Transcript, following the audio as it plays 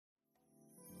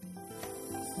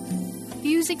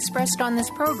views expressed on this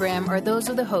program are those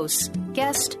of the hosts,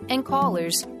 guests, and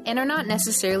callers, and are not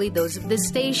necessarily those of this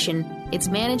station, its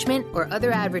management, or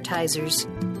other advertisers.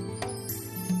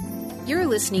 You're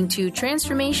listening to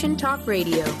Transformation Talk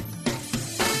Radio.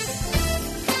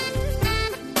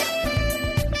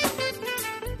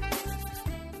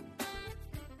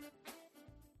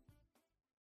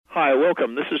 Hi,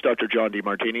 welcome. This is Dr. John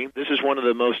DeMartini. This is one of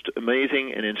the most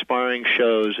amazing and inspiring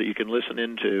shows that you can listen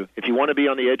into. If you want to be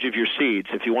on the edge of your seats,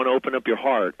 if you want to open up your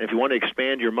heart, if you want to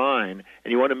expand your mind,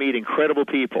 and you want to meet incredible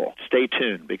people, stay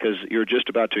tuned because you're just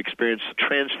about to experience a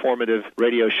transformative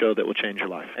radio show that will change your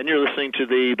life. And you're listening to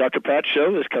the Dr. Pat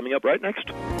Show that's coming up right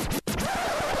next.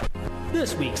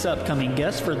 This week's upcoming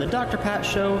guest for the Dr. Pat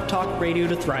Show, Talk Radio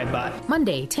to Thrive By.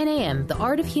 Monday, 10 a.m., The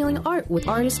Art of Healing Art with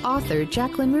artist-author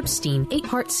Jacqueline Ripstein,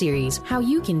 8-part series, How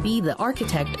You Can Be the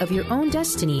Architect of Your Own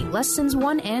Destiny, Lessons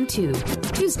 1 and 2.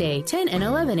 Tuesday, 10 and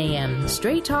 11 a.m.,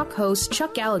 Straight Talk host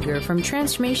Chuck Gallagher from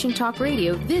Transformation Talk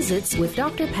Radio visits with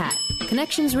Dr. Pat,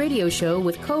 Connections radio show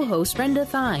with co-host Brenda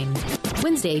Thine.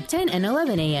 Wednesday, 10 and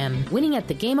 11 a.m., Winning at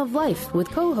the Game of Life with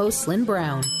co-host Lynn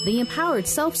Brown. The Empowered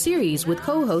Self series with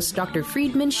co-host Dr.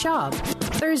 Friedman Schaub.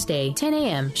 Thursday, 10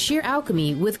 a.m., Sheer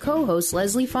Alchemy with co-host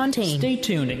Leslie Fontaine. Stay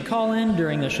tuned and call in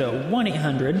during the show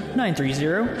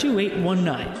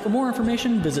 1-800-930-2819. For more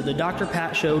information, visit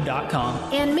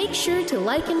thedrpatshow.com. And make sure to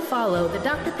like and follow The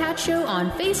Dr. Pat Show on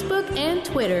Facebook and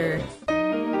Twitter.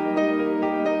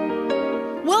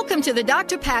 Welcome to the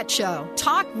Dr. Pat Show,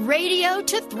 talk radio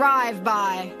to thrive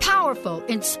by. Powerful,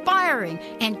 inspiring,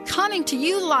 and coming to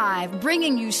you live,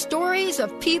 bringing you stories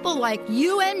of people like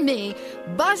you and me,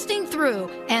 busting through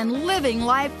and living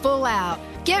life full out.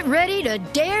 Get ready to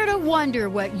dare to wonder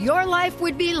what your life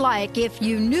would be like if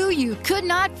you knew you could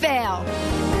not fail.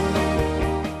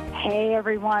 Hey,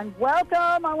 everyone.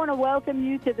 Welcome. I want to welcome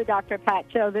you to the Dr. Pat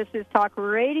Show. This is talk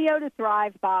radio to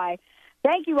thrive by.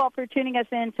 Thank you all for tuning us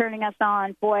in, turning us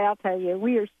on. Boy, I'll tell you,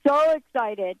 we are so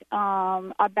excited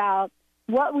about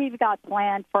what we've got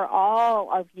planned for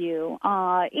all of you.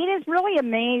 It is really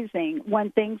amazing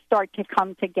when things start to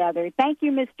come together. Thank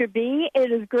you, Mr. B.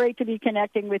 It is great to be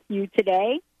connecting with you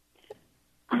today.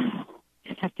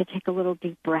 Just have to take a little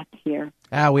deep breath here.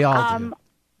 We all do.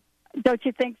 Don't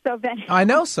you think so, Ben? I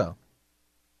know so.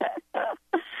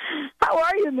 How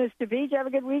are you, Mr. B? Did you have a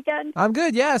good weekend? I'm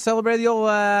good, yeah. Celebrated the old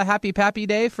Happy Pappy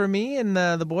Day for me and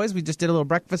the boys. We just did a little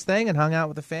breakfast thing and hung out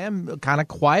with the fam. Kind of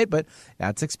quiet, but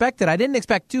that's expected. I didn't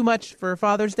expect too much for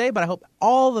Father's Day, but I hope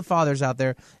all the fathers out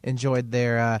there enjoyed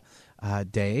their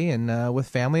day and with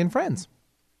family and friends.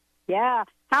 Yeah.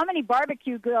 How many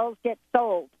barbecue grills get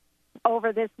sold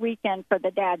over this weekend for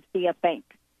the dads, do you think?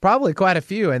 Probably quite a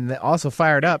few, and also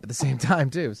fired up at the same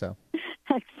time, too. So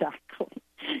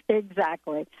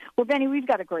Exactly. Well, Benny, we've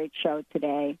got a great show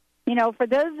today. You know, for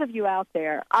those of you out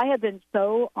there, I have been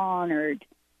so honored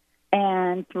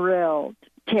and thrilled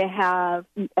to have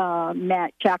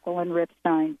met Jacqueline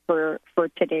Ripstein for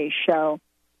today's show.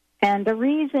 And the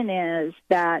reason is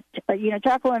that,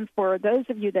 Jacqueline, for those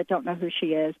of you that don't know who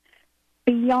she is,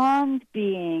 beyond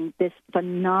being this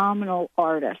phenomenal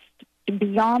artist,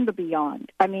 beyond the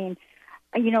beyond, I mean,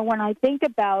 when I think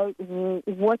about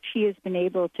what she has been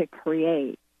able to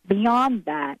create, beyond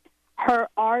that, her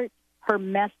art, her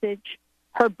message,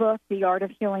 her book, The Art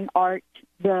of HealingArt,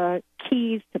 the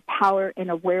keys to power and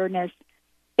awareness,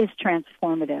 is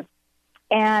transformative.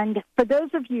 And for those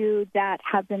of you that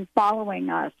have been following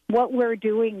us, what we're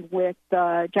doing with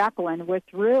Jacqueline, we're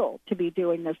thrilled to be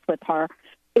doing this with her,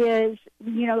 is,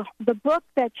 the book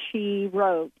that she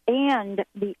wrote and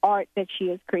the art that she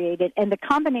has created, and the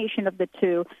combination of the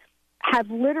two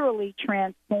have literally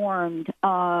transformed,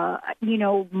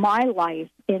 my life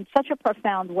in such a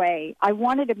profound way. I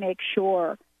wanted to make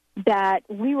sure that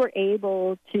we were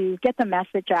able to get the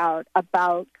message out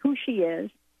about who she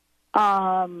is,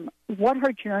 what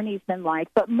her journey's been like,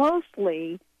 but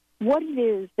mostly what it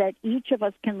is that each of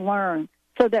us can learn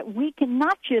so that we can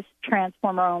not just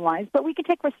transform our own lives, but we can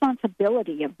take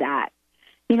responsibility of that.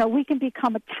 We can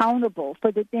become accountable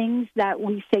for the things that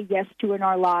we say yes to in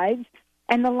our lives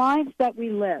and the lives that we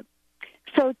live.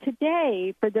 So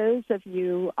today, for those of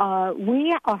you,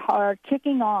 we are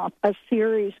kicking off a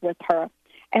series with her,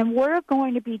 and we're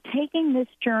going to be taking this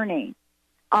journey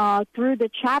through the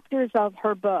chapters of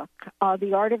her book,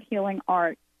 The Art of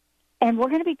HealingArt, and we're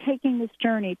going to be taking this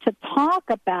journey to talk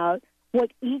about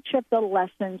what each of the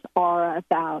lessons are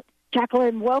about.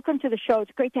 Jacqueline, welcome to the show.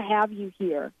 It's great to have you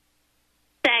here.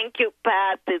 Thank you,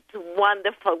 Pat. It's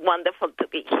wonderful, wonderful to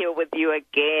be here with you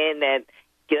again and,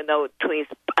 to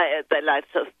inspire the lives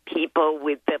of people.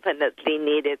 We definitely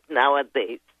need it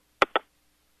nowadays.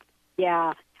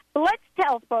 Yeah. let's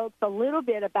tell folks a little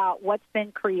bit about what's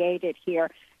been created here.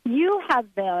 You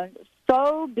have been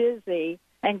so busy,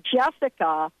 and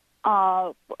Jessica,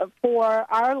 for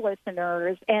our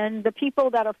listeners and the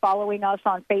people that are following us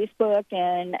on Facebook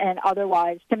and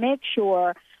otherwise, to make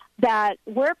sure that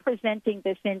we're presenting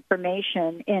this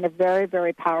information in a very,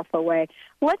 very powerful way.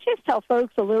 Let's just tell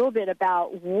folks a little bit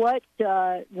about what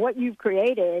you've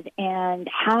created and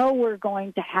how we're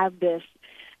going to have this,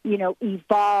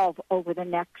 evolve over the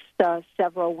next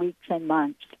several weeks and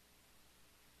months.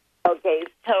 Okay,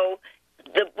 so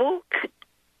the book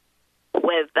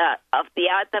of the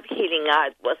Art of Healing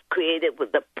Art was created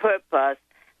with the purpose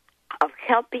of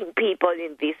helping people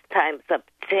in these times of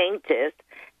changes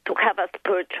to have a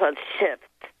spiritual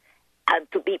shift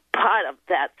and to be part of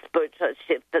that spiritual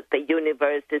shift that the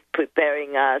universe is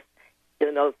preparing us,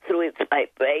 through its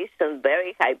vibrations,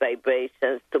 very high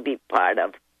vibrations, to be part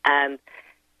of, and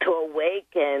to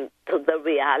awaken to the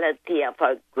reality of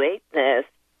our greatness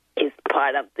is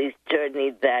part of this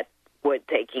journey that we're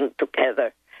taking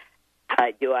together,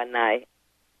 you and I.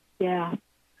 Yeah.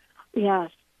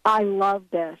 Yes, I love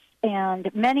this. And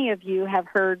many of you have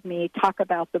heard me talk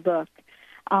about the book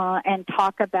and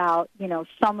talk about,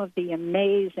 some of the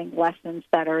amazing lessons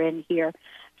that are in here.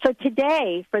 So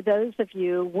today, for those of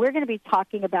you, we're going to be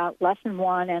talking about Lesson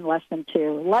 1 and Lesson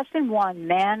 2. Lesson 1,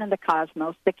 Man and the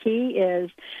Cosmos. The key is,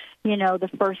 the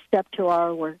first step to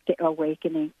our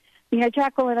awakening.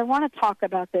 Jacqueline, I want to talk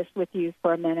about this with you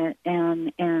for a minute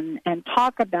and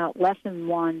talk about Lesson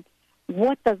 1,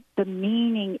 what the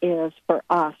meaning is for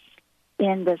us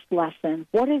in this lesson.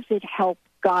 What does it help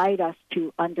guide us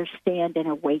to understand and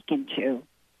awaken to?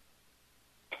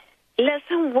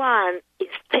 Lesson 1 is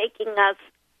taking us,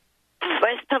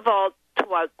 first of all, to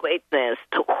our greatness,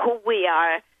 to who we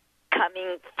are,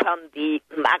 coming from the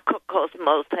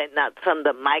macrocosmos and not from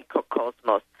the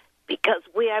microcosmos, because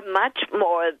we are much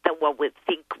more than what we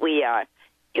think we are.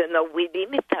 We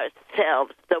limit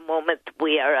ourselves the moment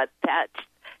we are attached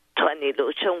to an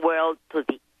illusion world, to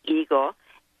the ego,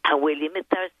 and we limit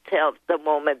ourselves the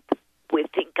moment we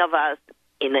think of us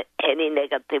in any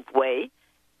negative way,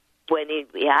 when in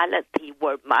reality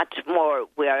we're much more.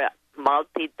 We are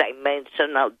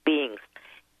multidimensional beings.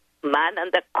 Man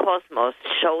and the cosmos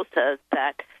shows us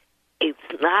that it's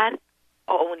not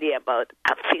only about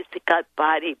a physical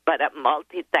body, but a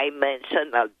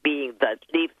multidimensional being that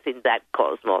lives in that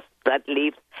cosmos, that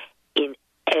lives in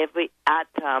every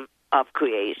atom of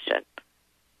creation.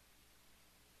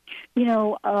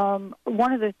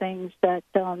 One of the things that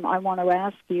I want to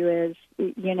ask you is,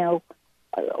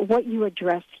 what you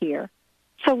address here.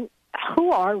 So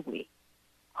who are we?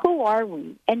 Who are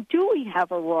we? And do we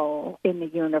have a role in the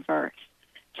universe?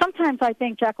 Sometimes I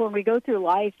think, Jacqueline, we go through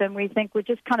life and we think we're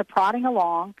just kind of prodding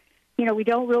along. We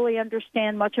don't really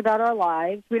understand much about our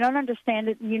lives. We don't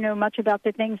understand, much about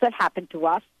the things that happen to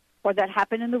us or that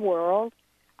happen in the world.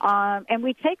 And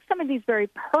we take some of these very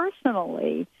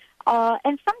personally.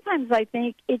 And sometimes I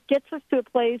think it gets us to a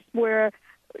place where,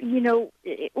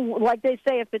 like they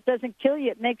say, if it doesn't kill you,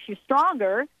 it makes you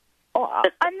stronger.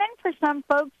 And then for some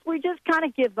folks, we just kind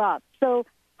of give up. So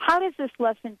how does this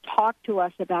lesson talk to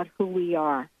us about who we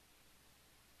are?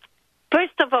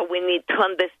 First of all, we need to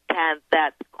understand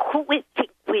that who we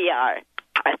think we are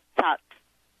thoughts.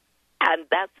 And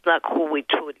that's not who we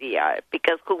truly are,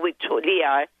 because who we truly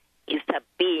are is a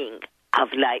being of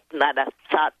light, not a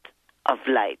thought of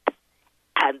light.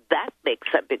 And that makes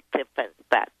a big difference.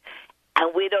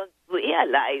 And we don't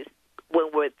realize when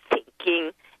we're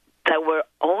thinking that we're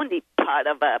only part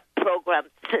of a program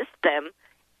system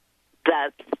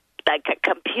that's like a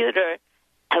computer,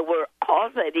 and we're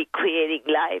already creating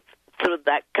life through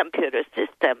that computer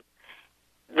system.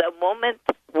 The moment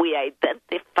we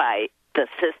identify the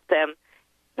system,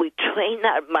 we train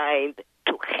our mind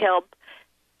to help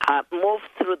move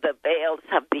through the veils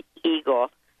of the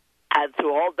ego, and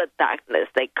through all the darkness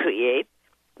they create,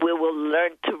 we will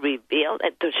learn to reveal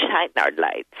and to shine our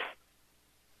lights.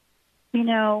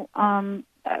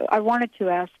 I wanted to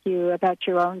ask you about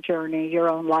your own journey, your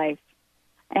own life,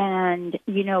 and,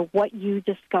 what you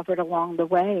discovered along the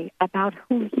way about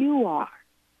who you are.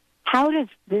 How does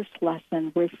this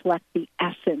lesson reflect the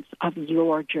essence of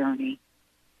your journey?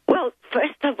 Well,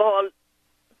 first of all,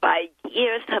 by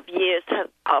years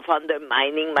of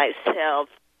undermining myself,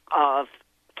 of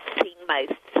seeing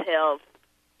myself,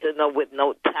 with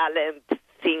no talent,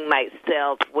 seeing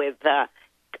myself with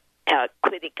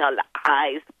critical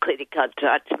eyes, critical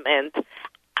judgment,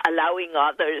 allowing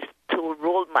others to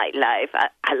rule my life,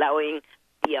 allowing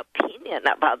the opinion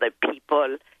of other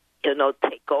people,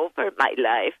 take over my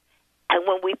life. And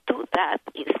when we do that,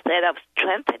 instead of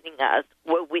strengthening us,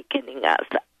 we're weakening us.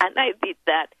 And I did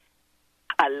that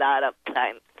a lot of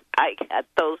times. I had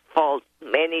those falls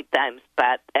many times,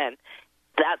 Pat, and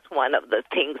that's one of the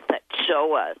things that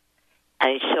show us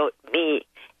and showed me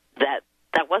that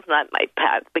that was not my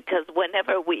path, because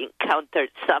whenever we encounter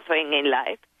suffering in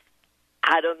life,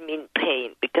 I don't mean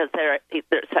pain, because there's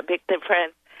a big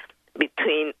difference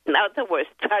between, now that we're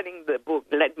starting the book,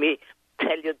 let me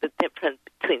tell you the difference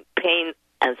between pain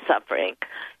and suffering.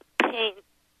 Pain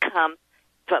comes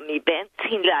from events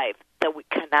in life that we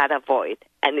cannot avoid,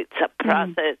 and it's a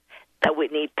process that we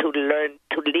need to learn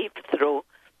to live through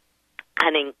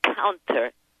and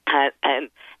encounter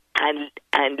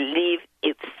and live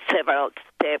its several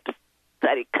steps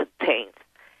that it contains.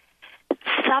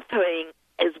 Suffering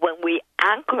is when we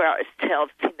anchor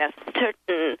ourselves in a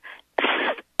certain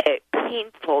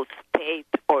painful state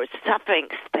or suffering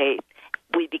state.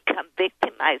 We become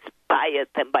victimized by it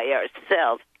and by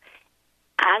ourselves,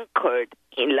 anchored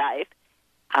in life,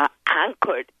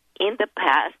 anchored in the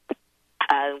past,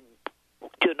 and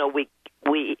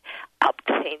we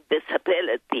obtain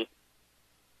disability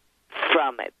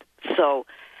from it. So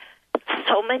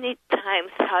many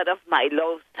times out of my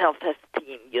low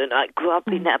self-esteem, I grew up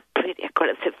in a pretty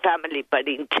aggressive family, but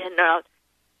in general,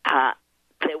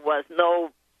 there was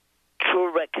no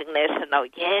true recognition of,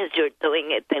 yes, you're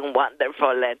doing it and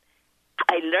wonderful. And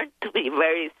I learned to be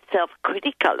very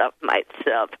self-critical of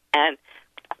myself, and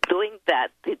doing that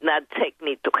did not take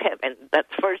me to heaven.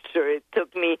 That's for sure. It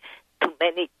took me to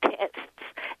many tests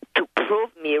to prove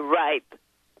me right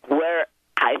where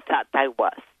I thought I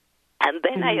was. And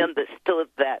then I understood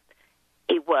that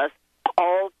it was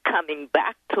all coming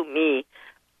back to me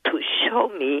to show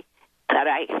me that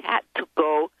I had to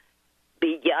go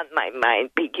beyond my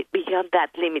mind, beyond that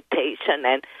limitation.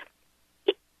 And,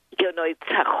 it's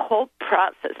a whole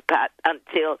process, Pat,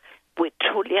 until we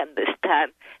truly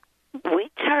understand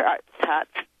which are our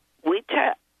thoughts, which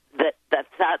are the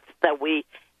thoughts that we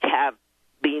have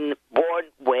been born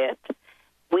with,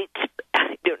 which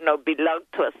belong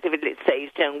to a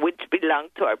civilization, which belong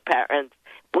to our parents,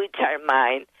 which are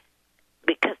mine,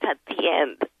 because at the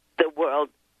end, the world,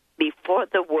 before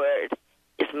the word,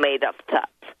 is made of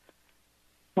thoughts.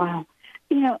 Wow.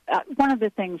 One of the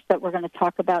things that we're going to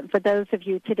talk about, and for those of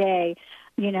you today,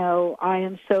 I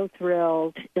am so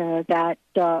thrilled that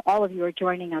all of you are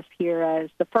joining us here as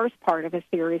the first part of a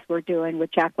series we're doing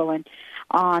with Jacqueline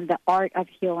on the Art of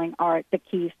Healing Art, the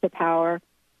keys to power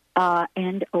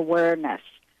and awareness.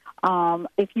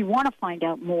 If you want to find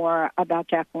out more about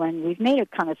Jacqueline, we've made it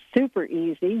kind of super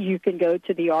easy. You can go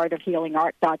to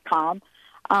theartofhealingart.com.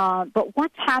 But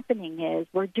what's happening is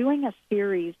we're doing a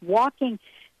series walking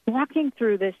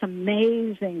through this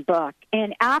amazing book.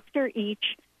 And after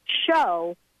each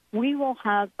show, we will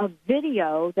have a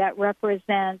video that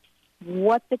represents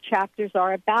what the chapters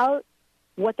are about,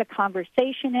 what the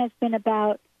conversation has been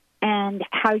about, and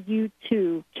how you,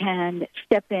 too, can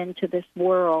step into this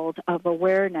world of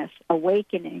awareness,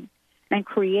 awakening, and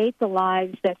create the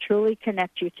lives that truly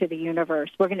connect you to the universe.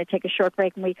 We're going to take a short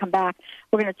break. When we come back,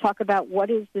 we're going to talk about what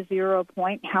is the 0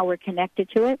 point, how we're connected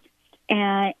to it,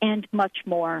 and much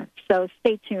more. So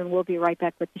stay tuned. We'll be right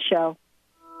back with the show.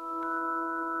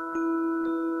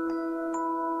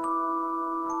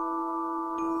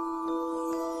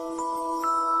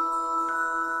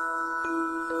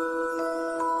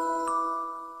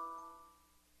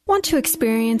 Want to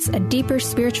experience a deeper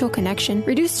spiritual connection,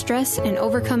 reduce stress, and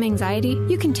overcome anxiety?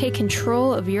 You can take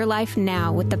control of your life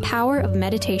now with the power of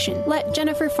meditation. Let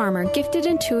Jennifer Farmer, gifted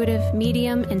intuitive,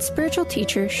 medium, and spiritual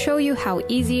teacher, show you how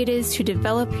easy it is to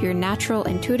develop your natural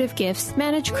intuitive gifts,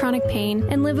 manage chronic pain,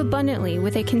 and live abundantly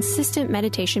with a consistent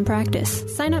meditation practice.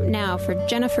 Sign up now for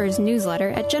Jennifer's newsletter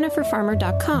at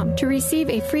jenniferfarmer.com to receive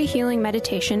a free healing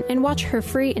meditation and watch her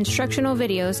free instructional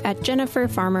videos at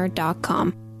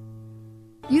jenniferfarmer.com.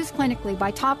 Used clinically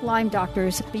by top Lyme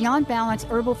doctors, Beyond Balance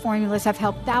herbal formulas have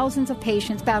helped thousands of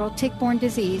patients battle tick-borne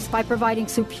disease by providing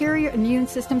superior immune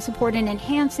system support and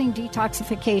enhancing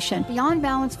detoxification. Beyond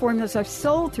Balance formulas are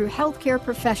sold through healthcare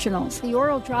professionals. The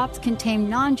oral drops contain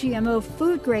non-GMO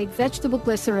food-grade vegetable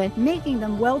glycerin, making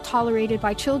them well-tolerated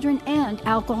by children and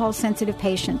alcohol-sensitive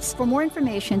patients. For more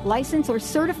information, licensed or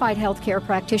certified healthcare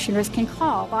practitioners can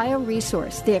call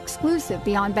BioResource, the exclusive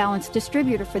Beyond Balance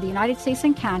distributor for the United States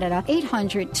and Canada,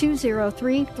 800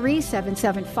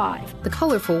 1-800-203-3775. The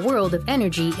colorful world of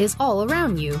energy is all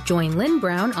around you. Join Lynn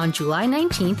Brown on July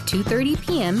 19th, 2:30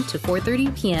 p.m. to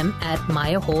 4:30 p.m. at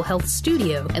Maya Whole Health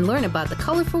Studio and learn about the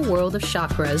colorful world of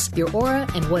chakras, your aura,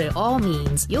 and what it all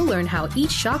means. You'll learn how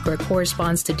each chakra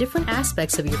corresponds to different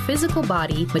aspects of your physical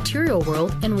body, material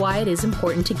world, and why it is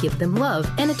important to give them love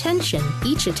and attention.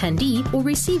 Each attendee will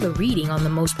receive a reading on the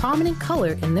most prominent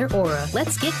color in their aura.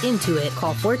 Let's get into it.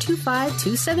 Call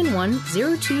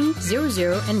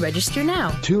 425-271-0200 and register now.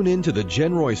 Tune in to The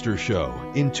Jen Royster Show,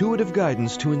 intuitive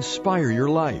guidance to inspire your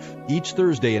life. Each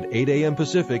Thursday at 8 a.m.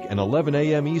 Pacific and 11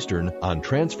 a.m. Eastern on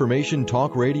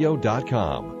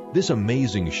TransformationTalkRadio.com. This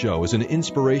amazing show is an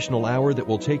inspirational hour that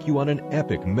will take you on an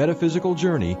epic metaphysical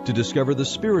journey to discover the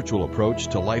spiritual approach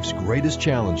to life's greatest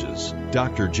challenges.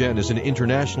 Dr. Jen is an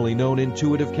internationally known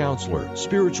intuitive counselor,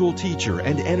 spiritual teacher,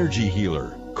 and energy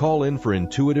healer. Call in for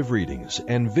intuitive readings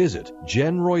and visit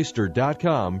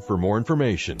jenroyster.com for more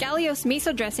information. Gallios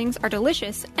miso dressings are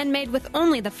delicious and made with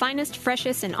only the finest,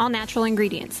 freshest, and all-natural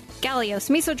ingredients. Gallios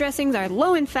miso dressings are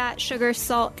low in fat, sugar,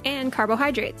 salt, and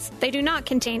carbohydrates. They do not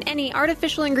contain any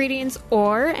artificial ingredients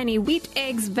or any wheat,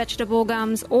 eggs, vegetable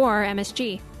gums, or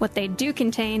MSG. What they do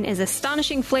contain is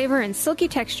astonishing flavor and silky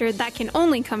texture that can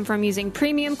only come from using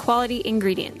premium quality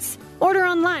ingredients. Order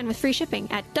online with free shipping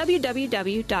at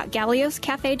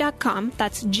www.gallioscafe.com.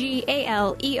 That's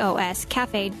GALEOS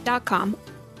cafe.com.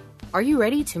 Are you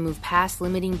ready to move past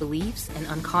limiting beliefs and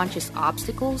unconscious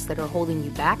obstacles that are holding you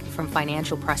back from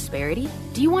financial prosperity?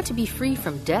 Do you want to be free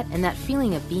from debt and that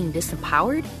feeling of being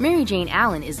disempowered? Mary Jane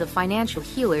Allen is a financial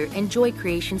healer and joy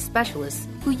creation specialist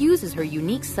who uses her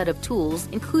unique set of tools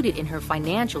included in her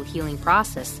financial healing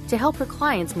process to help her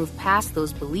clients move past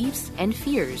those beliefs and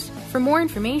fears. For more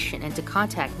information and to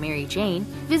contact Mary Jane,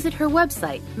 visit her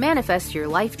website,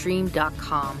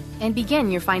 manifestyourlifedream.com, and begin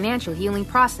your financial healing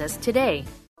process today.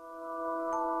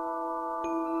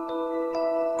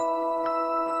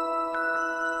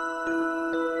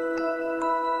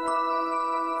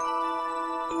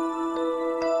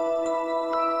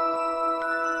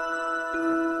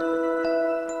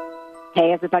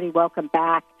 Hey, everybody, welcome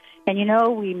back. And,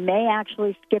 we may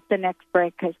actually skip the next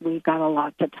break because we've got a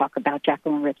lot to talk about.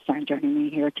 Jacqueline Ripstein joining me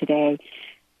here today.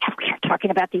 And we are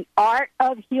talking about the art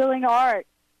of healing art.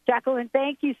 Jacqueline,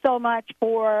 thank you so much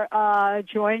for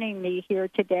joining me here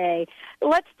today.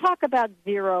 Let's talk about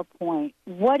 0 point.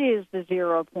 What is the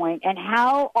 0 point, and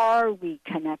how are we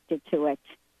connected to it?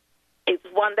 It's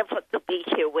wonderful to be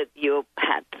here with you,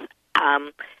 Pat.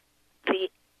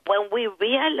 When we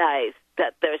realize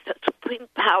that there's a supreme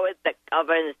power that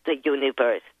governs the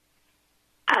universe,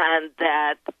 and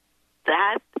that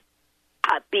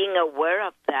being aware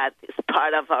of that is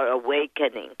part of our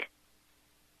awakening.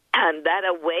 And that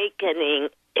awakening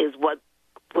is what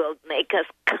will make us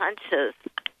conscious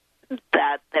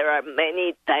that there are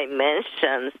many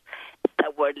dimensions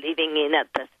that we're living in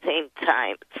at the same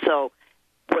time. So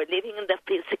we're living in the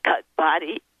physical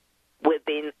body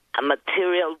within a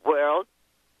material world,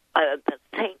 but at the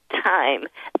same time,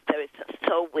 there is a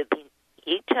soul within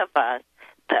each of us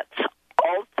that's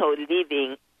also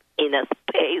living in a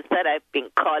space that I've been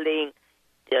calling,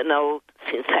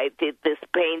 since I did this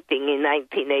painting in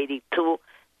 1982,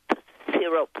 the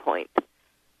 0 point.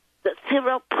 The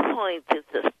 0 point is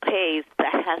a space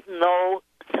that has no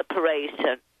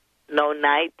separation, no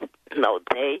night, no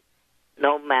day,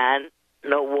 no man,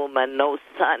 no woman, no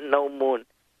sun, no moon.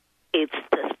 It's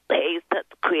the space that's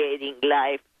creating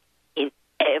life in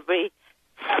every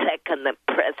second and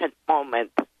present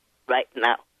moment right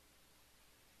now.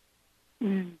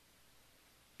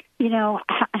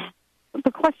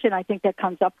 The question I think that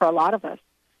comes up for a lot of us,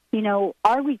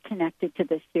 are we connected to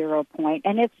this 0 point?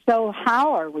 And if so,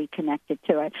 how are we connected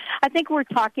to it? I think we're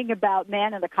talking about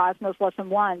Man in the Cosmos, Lesson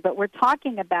 1, but we're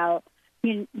talking about,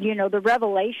 the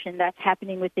revelation that's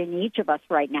happening within each of us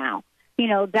right now.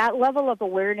 That level of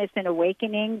awareness and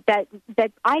awakening that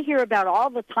I hear about all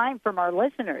the time from our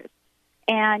listeners.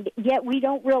 And yet we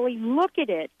don't really look at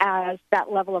it as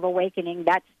that level of awakening,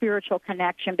 that spiritual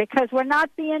connection, because we're not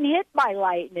being hit by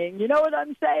lightning. You know what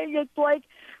I'm saying? It's like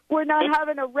we're not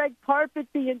having a red carpet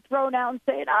being thrown out and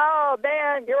saying, oh,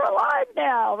 man, you're alive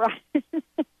now, right?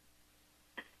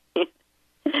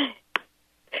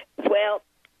 Well,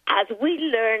 as we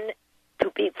learn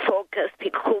to be focused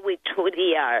in who we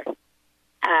truly are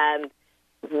and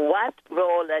what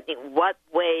role and in what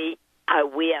way are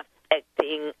we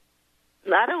affecting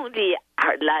not only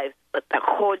our lives, but the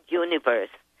whole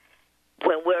universe,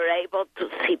 when we're able to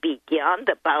see beyond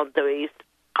the boundaries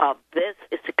of this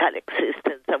physical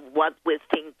existence of what we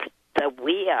think that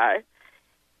we are,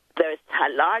 there's a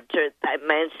larger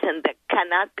dimension that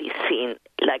cannot be seen.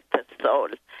 like the soul.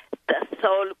 The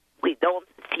soul, we don't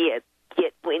see it,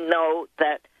 yet we know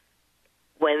that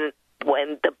when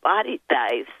the body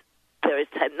dies, there is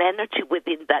an energy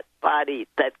within that body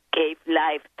that gave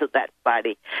life to that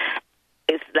body.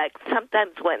 It's like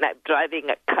sometimes when I'm driving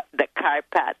the car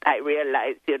path, I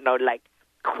realize, like,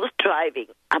 who's driving?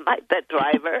 Am I the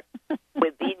driver?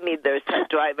 Within me, there's a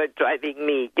driver driving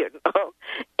me,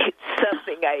 It's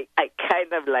something I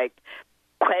kind of, like,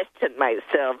 question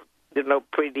myself,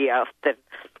 pretty often.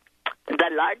 The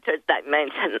larger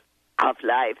dimension of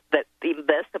life, that the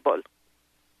invisible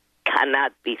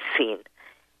cannot be seen.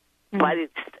 But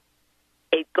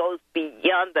it goes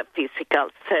beyond the physical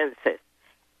senses.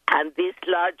 And this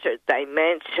larger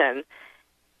dimension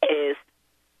is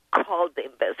called the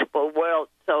invisible world.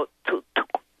 So to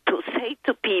say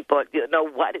to people,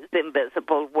 what is the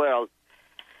invisible world?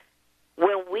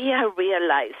 When we are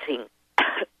realizing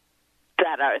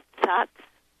that our thoughts,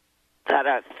 that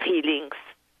our feelings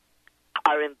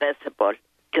are invisible,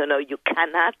 you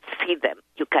cannot see them,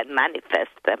 you can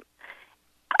manifest them.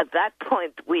 At that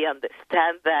point, we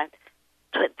understand that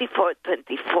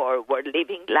 24/24, we're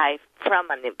living life from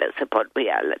an invisible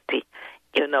reality.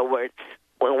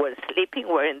 When we're sleeping,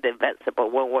 we're in the invisible.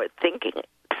 When we're thinking,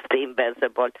 it's the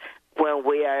invisible. When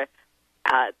we are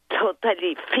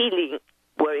totally feeling,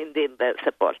 we're in the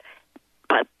invisible.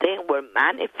 But then we're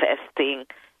manifesting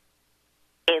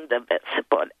in the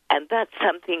visible. And that's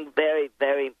something very,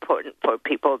 very important for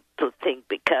people to think,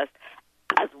 because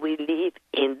as we live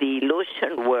in the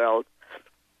illusion world,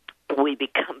 we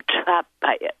become trapped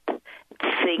by it,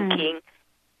 thinking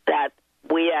that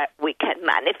we can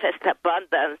manifest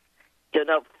abundance,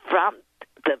 from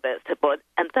the visible,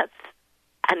 and that's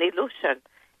an illusion.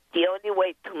 The only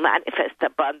way to manifest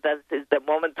abundance is the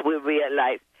moment we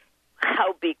realize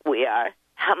how big we are,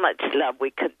 how much love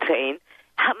we contain,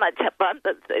 how much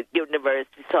abundance the universe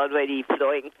is already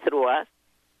flowing through us.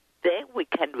 Then we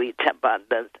can reach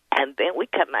abundance, and then we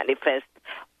can manifest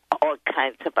all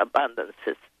kinds of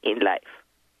abundances in life.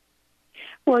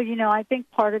 Well, I think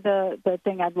part of the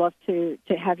thing I'd love to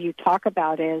have you talk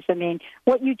about is,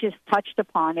 what you just touched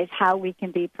upon is how we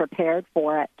can be prepared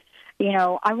for it.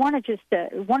 I want to just,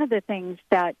 one of the things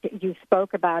that you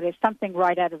spoke about is something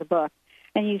right out of the book.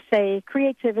 And you say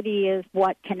creativity is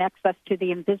what connects us to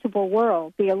the invisible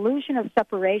world. The illusion of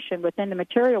separation within the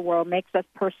material world makes us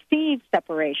perceive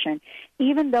separation,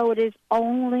 even though it is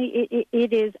only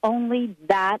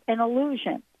that, an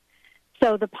illusion.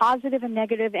 So the positive and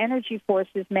negative energy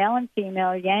forces, male and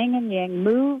female, yang and yin,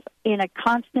 move in a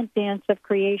constant dance of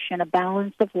creation, a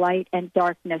balance of light and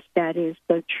darkness that is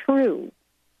the true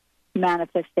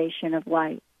manifestation of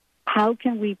light. How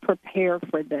can we prepare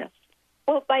for this?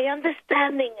 Well, by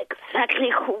understanding exactly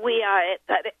who we are,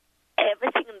 that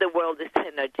everything in the world is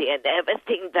energy, and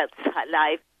everything that's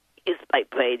alive is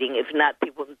vibrating. If not,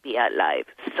 it wouldn't be alive.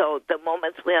 So the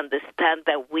moment we understand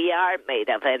that we are made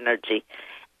of energy,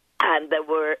 and that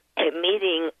we're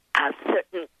emitting a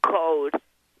certain code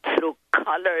through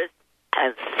colors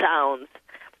and sounds,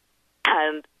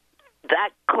 and that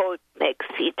code makes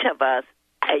each of us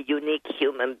a unique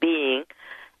human being,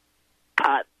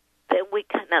 then we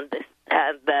can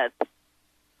understand that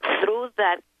through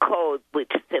that code,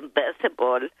 which is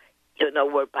invisible,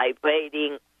 we're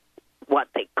vibrating what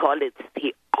they call it's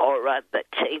the aura that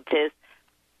changes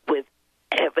with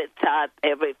every thought,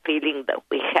 every feeling that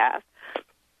we have.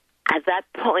 At that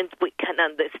point, we can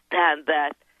understand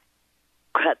that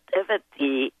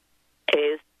creativity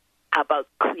is about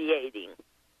creating.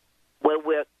 When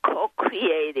we're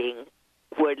co-creating,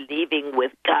 we're living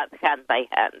with God hand by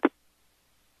hand.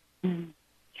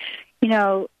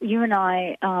 You and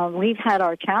I, we've had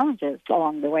our challenges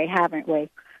along the way, haven't we?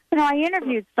 I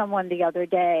interviewed someone the other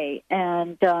day,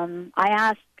 and I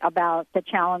asked about the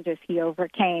challenges he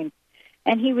overcame.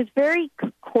 And he was very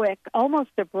quick, almost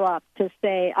abrupt, to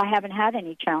say, I haven't had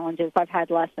any challenges, I've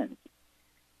had lessons.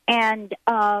 And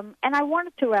I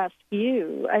wanted to ask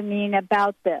you,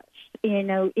 about this,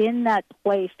 in that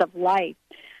place of life,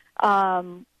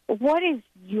 what is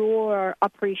your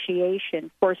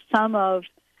appreciation for some of,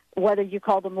 whether you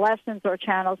call them lessons or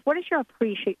channels, what is your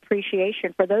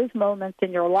appreciation for those moments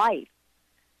in your life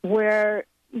where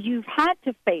you've had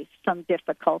to face some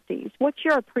difficulties? What's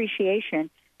your appreciation,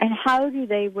 and how do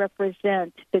they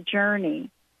represent the journey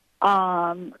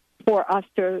for us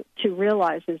to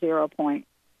realize the 0 point?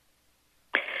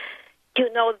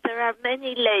 There are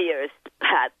many layers,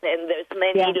 Pat, and there's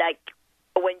many, like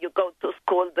when you go to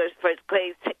school, there's first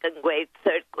grade, second grade,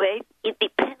 third grade. It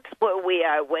depends where we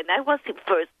are. When I was in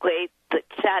first grade, the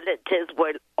challenges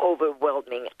were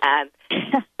overwhelming, and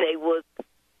they would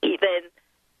even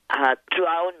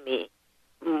drown me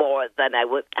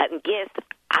And yes,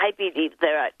 I believe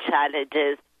there are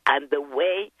challenges, and the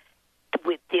way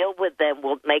we deal with them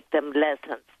will make them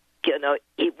lessons.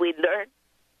 If we learn,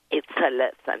 it's a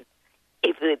lesson.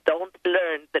 If we don't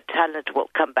learn, the challenge will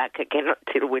come back again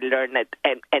until we learn it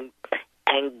and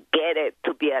get it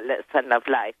to be a lesson of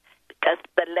life. Because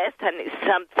the lesson is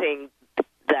something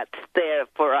that's there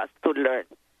for us to learn.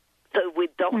 So if we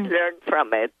don't learn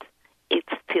from it,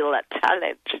 it's still a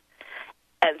challenge.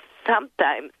 And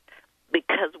sometimes,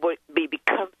 because we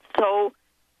become so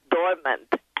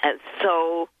dormant and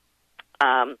so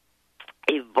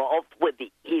evolved with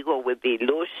the ego, with the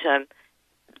illusion,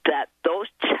 that those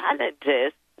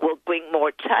challenges will bring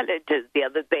more challenges. The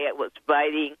other day I was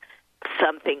writing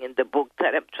something in the book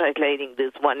that I'm translating,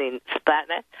 this one in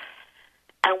Spanish,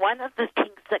 and one of the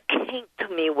things that came to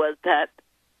me was that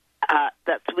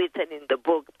that's written in the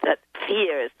book, that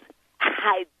fears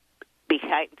hide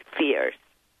behind fears.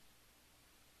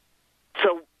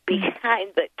 So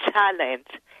behind the challenge,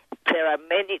 there are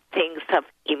many things of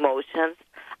emotions,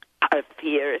 our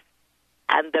fears,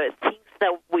 and there are things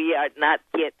that we are not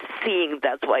yet seeing.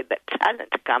 That's why the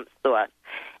challenge comes to us.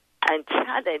 And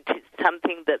challenge is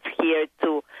something that's here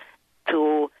to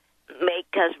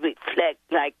make us reflect,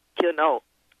 like,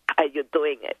 are you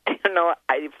doing it?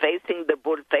 Are you facing the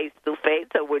bull face to face,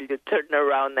 or will you turn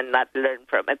around and not learn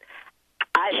from it?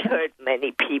 I've heard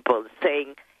many people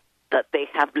saying that they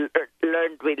have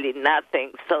learned really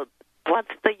nothing. So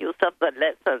what's the use of the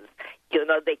lessons?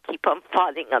 They keep on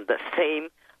falling on the same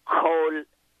hole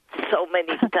so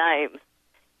many times.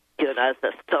 As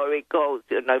the story goes,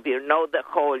 if you know the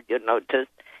hole, you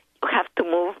have to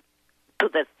move to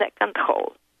the second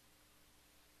hole.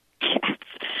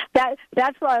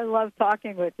 That's why I love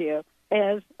talking with you.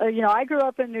 Is I grew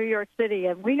up in New York City,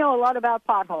 and we know a lot about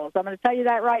potholes. I'm going to tell you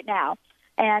that right now.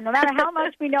 And no matter how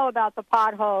much we know about the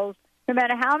potholes, no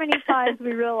matter how many times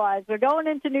we realize we're going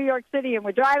into New York City and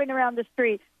we're driving around the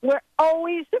street, we're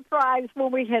always surprised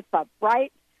when we hit them,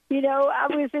 right? I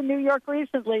was in New York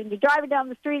recently, and you're driving down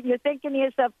the street, and you're thinking to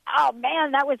yourself, oh,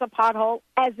 man, that was a pothole,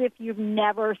 as if you've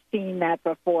never seen that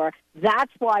before.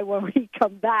 That's why when we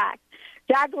come back,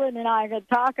 Jacqueline and I are going to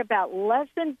talk about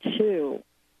Lesson 2,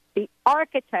 the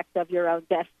architect of your own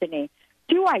destiny.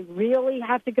 Do I really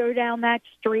have to go down that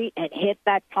street and hit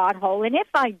that pothole? And if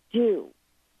I do,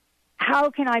 how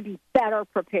can I be better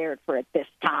prepared for it this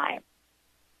time?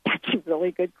 That's a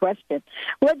really good question.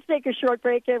 Let's take a short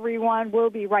break, everyone. We'll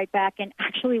be right back. And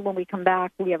actually, when we come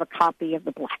back, we have a copy of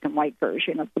the black and white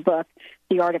version of the book,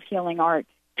 The Art of Healing Art,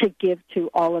 to give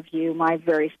to all of you, my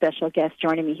very special guest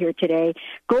joining me here today.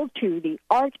 Go to the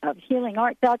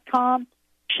artofhealingart.com.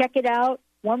 Check it out.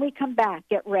 When we come back,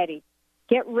 get ready.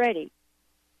 Get ready.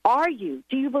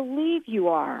 Do you believe you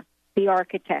are the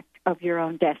architect of your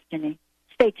own destiny?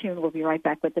 Stay tuned. We'll be right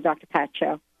back with the Dr. Pat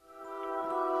Show.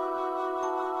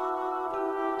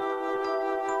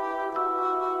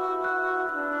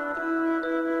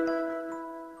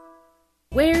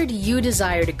 Where do you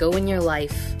desire to go in your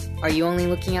life? Are you only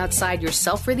looking outside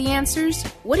yourself for the answers?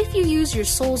 What if you use your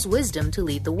soul's wisdom to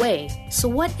lead the way? So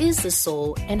what is the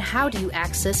soul, and how do you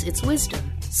access its wisdom?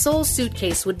 Soul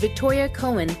Suitcase with Victoria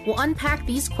Cohen will unpack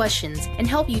these questions and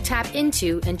help you tap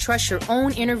into and trust your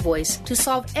own inner voice to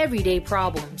solve everyday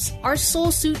problems. Our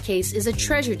Soul Suitcase is a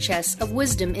treasure chest of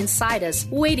wisdom inside us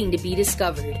waiting to be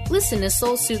discovered. Listen to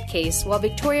Soul Suitcase while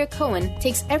Victoria Cohen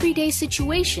takes everyday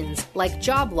situations like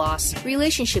job loss,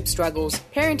 relationship struggles,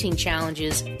 parenting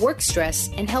challenges, work stress,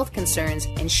 and health concerns,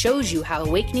 and shows you how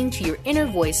awakening to your inner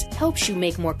voice helps you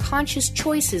make more conscious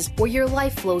choices where your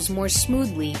life flows more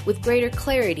smoothly with greater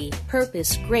clarity,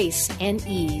 purpose, grace, and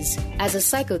ease. As a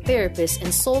psychotherapist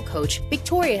and soul coach,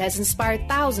 Victoria has inspired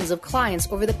thousands of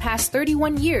clients over the past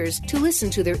 31 years to listen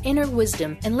to their inner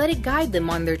wisdom and let it guide them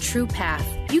on their true path.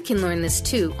 You can learn this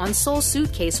too on Soul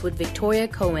Suitcase with Victoria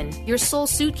Cohen. Your soul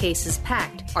suitcase is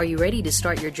packed. Are you ready to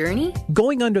start your journey?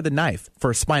 Going under the knife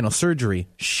for spinal surgery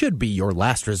should be your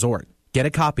last resort. Get a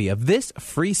copy of this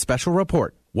free special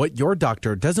report, What Your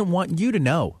Doctor Doesn't Want You to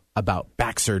Know About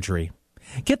Back Surgery.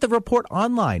 Get the report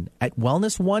online at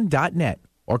wellness1.net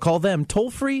or call them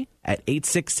toll-free at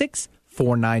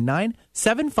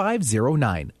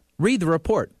 866-499-7509. Read the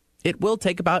report. It will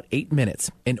take about 8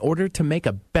 minutes in order to make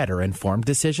a better informed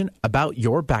decision about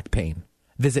your back pain.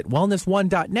 Visit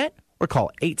wellness1.net or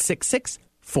call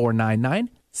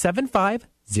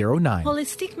 866-499-7509.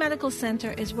 Holistic Medical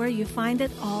Center is where you find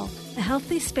it all. A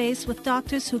healthy space with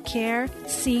doctors who care,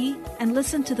 see, and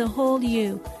listen to the whole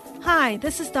you. Hi,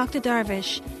 this is Dr.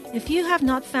 Darvish. If you have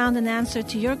not found an answer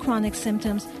to your chronic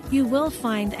symptoms, you will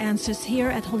find answers here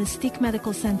at Holistic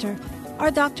Medical Center. Our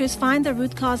doctors find the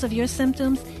root cause of your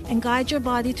symptoms and guide your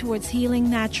body towards healing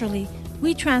naturally.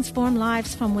 We transform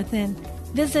lives from within.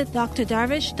 Visit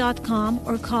drdarvish.com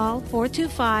or call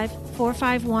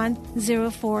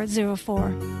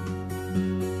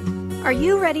 425-451-0404. Are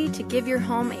you ready to give your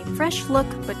home a fresh look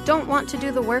but don't want to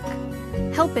do the work?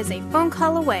 Help is a phone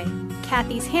call away.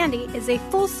 Kathy's Handy is a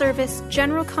full-service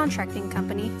general contracting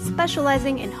company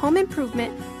specializing in home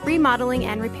improvement, remodeling,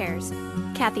 and repairs.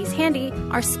 Kathy's Handy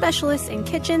are specialists in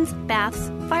kitchens, baths,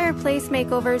 fireplace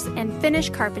makeovers, and finish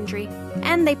carpentry,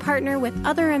 and they partner with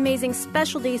other amazing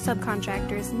specialty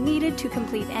subcontractors needed to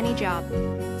complete any job.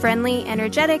 Friendly,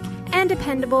 energetic, and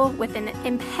dependable with an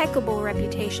impeccable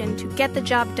reputation to get the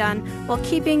job done while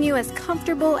keeping you as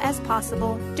comfortable as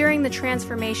possible during the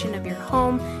transformation of your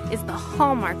home is the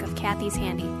hallmark of Kathy's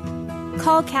Handy.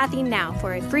 Call Kathy now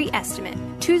for a free estimate.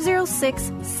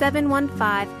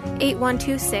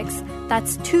 206-715-8126.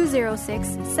 That's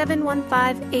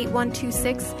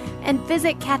 206-715-8126. And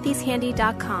visit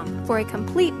kathyshandy.com for a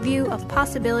complete view of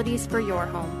possibilities for your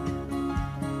home.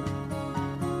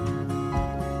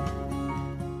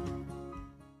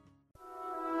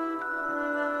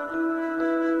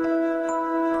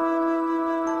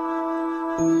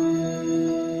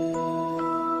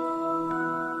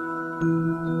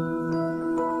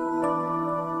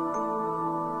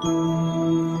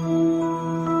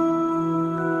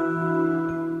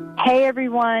 Hey,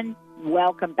 everyone.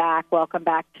 Welcome back. Welcome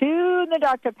back to the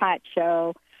Dr. Pat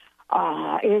Show.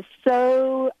 It is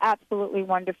so absolutely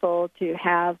wonderful to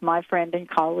have my friend and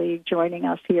colleague joining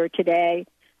us here today.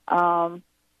 Part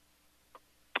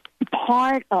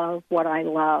of what I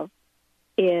love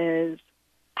is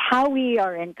how we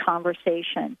are in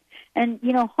conversation. And,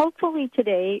 hopefully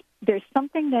today there's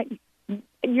something that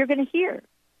you're going to hear.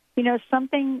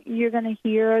 Something you're going to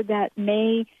hear that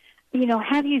may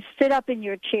have you sit up in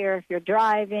your chair if you're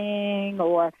driving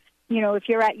or, if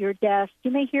you're at your desk.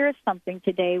 You may hear something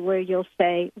today where you'll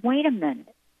say, wait a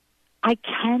minute, I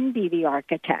can be the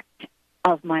architect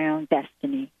of my own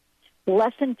destiny.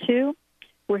 Lesson 2,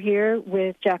 we're here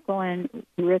with Jacqueline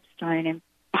Ripstein. And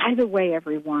by the way,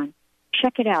 everyone,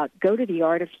 check it out. Go to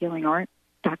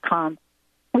theartofhealingart.com.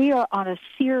 We are on a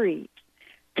series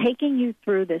taking you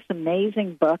through this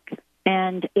amazing book,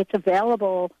 and it's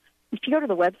available. If you go to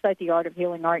the website, The Art of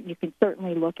Healing Art, you can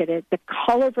certainly look at it. The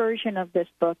color version of this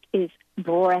book is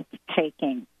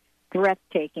breathtaking.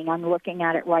 I'm looking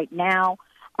at it right now.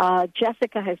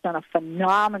 Jessica has done a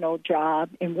phenomenal job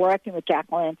in working with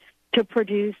Jacqueline to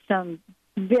produce some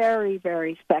very,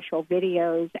 very special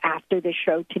videos after the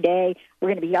show today.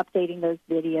 We're going to be updating those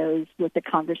videos with the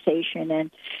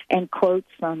conversation and quotes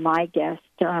from my guest,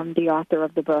 the author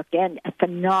of the book, and a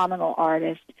phenomenal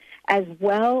artist, as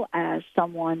well as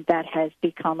someone that has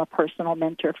become a personal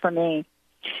mentor for me.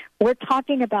 We're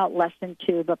talking about Lesson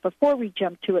 2, but before we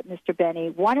jump to it, Mr. Benny,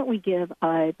 why don't we give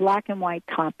a black and white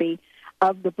copy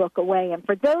of the book away? And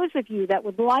for those of you that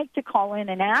would like to call in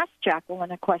and ask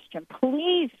Jacqueline a question,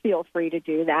 please feel free to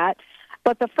do that.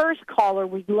 But the first caller,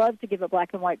 we'd love to give a black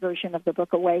and white version of the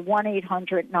book away,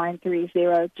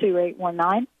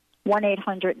 1-800-930-2819,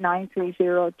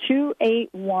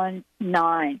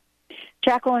 1-800-930-2819.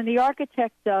 Jacqueline, the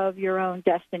architect of your own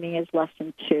destiny is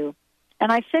Lesson 2.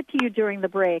 And I said to you during the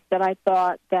break that I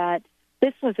thought that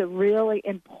this was a really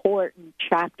important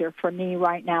chapter for me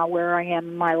right now where I am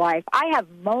in my life. I have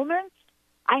moments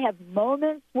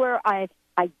where I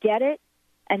get it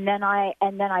and then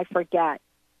I forget.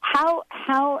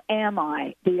 How am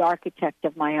I the architect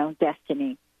of my own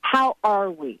destiny? How are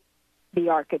we the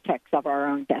architects of our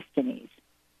own destinies?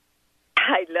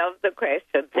 I love the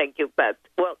question. Thank you, Pat.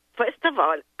 Well, first of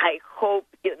all, I hope,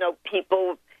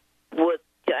 people would,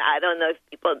 I don't know if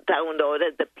people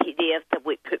downloaded the PDF that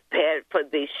we prepared for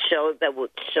this show that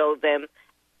would show them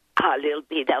a little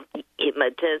bit of the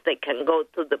images. They can go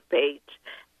to the page,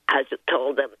 as you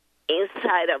told them,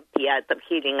 inside of the Art of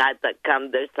HealingArt.com.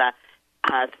 There's a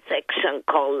section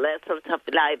called Lessons of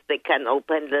Life. They can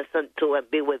open Lesson 2 and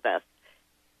be with us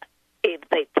if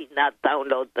they did not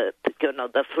download the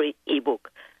free ebook,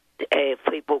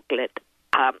 free booklet.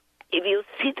 If you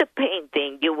see the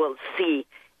painting, you will see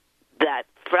that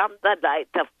from the light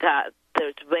of God,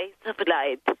 there's rays of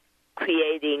light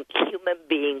creating human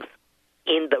beings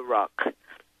in the rock.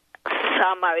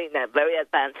 Some are in a very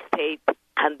advanced state,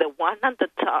 and the one on the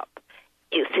top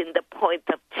is in the point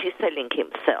of chiseling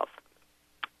himself.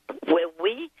 When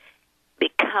we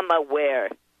become aware,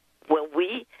 when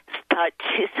we start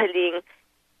chiseling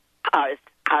our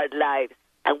lives,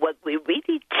 and what we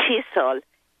really chisel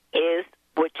is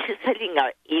we're chiseling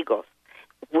our egos.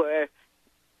 We're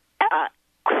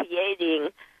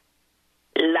creating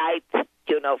light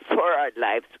for our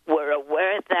lives. We're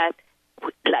aware that,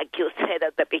 like you said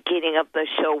at the beginning of the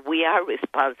show, we are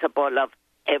responsible of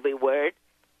every word,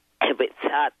 every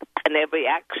thought, and every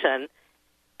action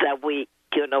that we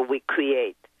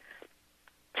create.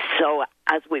 So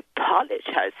as we polish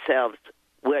ourselves,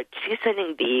 we're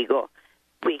chiseling the ego.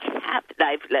 We have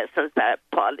life lessons that are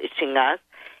polishing us.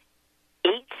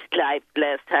 Each life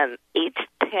lesson, each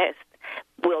test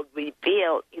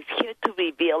is here to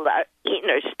reveal our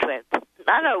inner strength,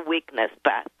 not our weakness,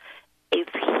 but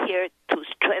it's here to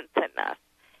strengthen us.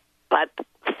 But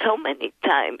so many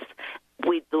times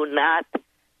we do not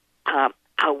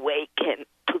awaken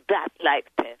to that life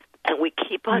test, and we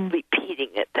keep on repeating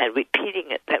it and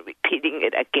repeating it and repeating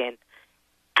it again.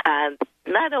 And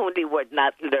not only we're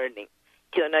not learning,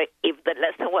 if the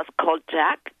lesson was called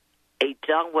Jack, a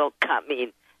John will come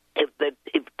in. If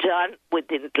John, we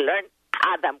didn't learn,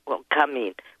 Adam will come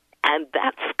in. And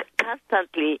that's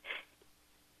constantly,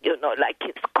 like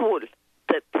in school,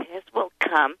 the test will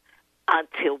come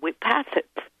until we pass it.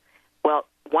 Well,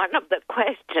 one of the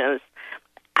questions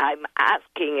I'm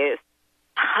asking is,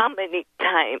 how many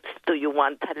times do you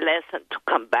want a lesson to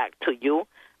come back to you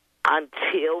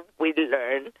until we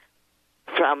learn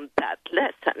from that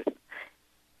lesson?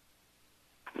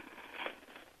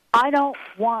 I don't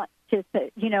want to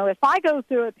say, if I go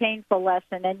through a painful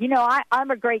lesson, and, I'm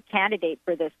a great candidate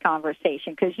for this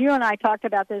conversation because you and I talked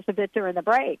about this a bit during the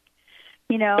break.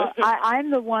 I'm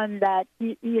the one that,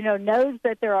 knows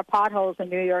that there are potholes in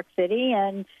New York City,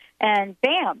 and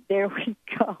bam, there we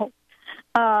go.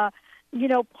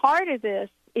 Part of this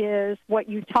is what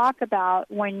you talk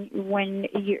about when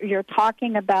you're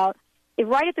talking about,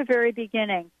 right at the very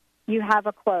beginning, you have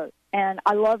a quote, and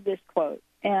I love this quote.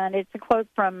 And it's a quote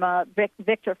from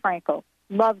Viktor Frankl.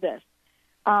 Love this.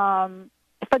 For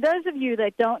those of you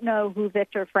that don't know who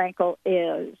Viktor Frankl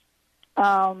is,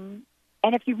 and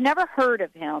if you've never heard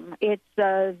of him, it's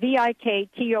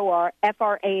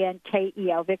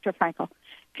Viktorfrankel, Viktor Frankl.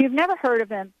 If you've never heard of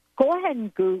him, go ahead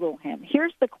and Google him.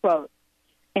 Here's the quote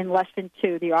in Lesson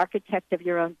 2, The Architect of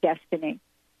Your Own Destiny.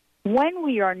 When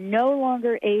we are no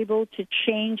longer able to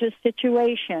change a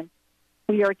situation,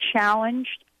 we are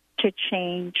challenged to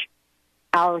change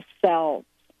ourselves.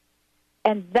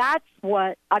 And that's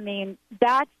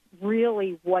that's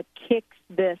really what kicks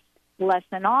this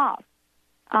lesson off.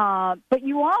 But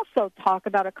you also talk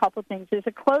about a couple things. There's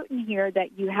a quote in here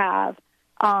that you have,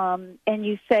 and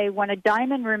you say, when a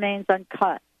diamond remains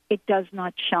uncut, it does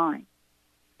not shine.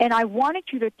 And I wanted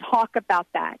you to talk about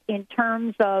that in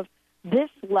terms of this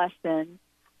lesson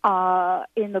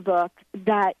in the book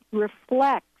that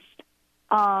reflects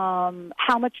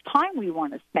how much time we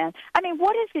want to spend.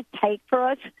 What does it take for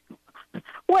us?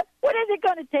 What is it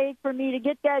going to take for me to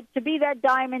get to be that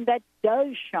diamond that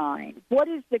does shine? What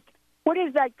does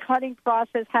that cutting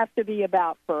process have to be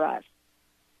about for us?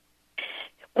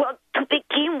 Well, to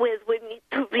begin with, we need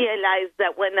to realize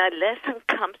that when a lesson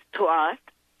comes to us,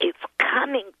 it's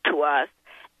coming to us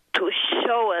to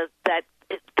show us that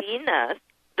within us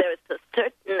there's a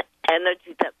certain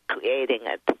energy that's creating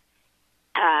it.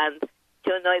 And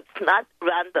it's not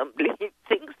randomly.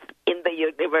 Things in the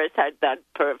universe are done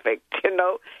perfect,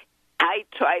 I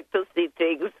try to see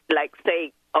things like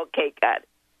saying, okay, God,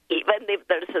 even if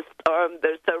there's a storm,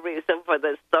 there's a reason for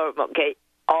the storm, okay?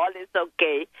 All is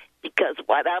okay because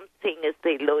what I'm seeing is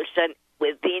the illusion.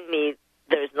 Within me,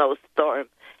 there's no storm.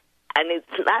 And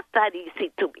it's not that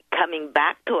easy to be coming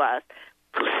back to us,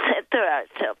 to center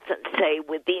ourselves and say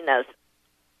within us,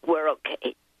 we're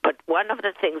okay. But one of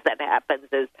the things that happens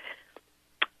is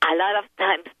a lot of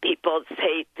times people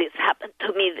say, this happened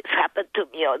to me,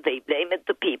 or they blame it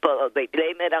to people, or they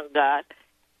blame it on God.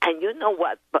 And you know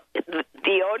what?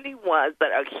 The only ones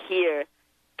that are here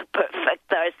to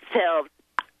perfect ourselves,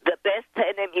 the best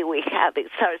enemy we have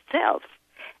is ourselves.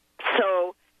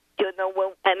 So,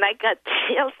 and I got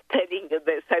chills telling you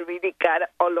this. I really got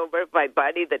all over my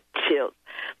body the chills.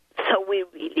 So we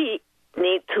really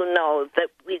need to know that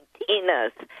within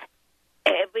us,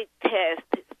 every test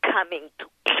is coming to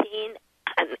clean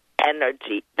an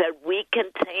energy that we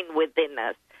contain within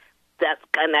us that's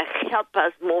going to help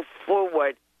us move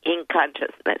forward in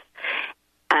consciousness.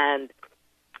 And,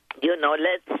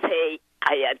 let's say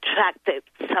I attracted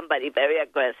somebody very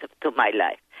aggressive to my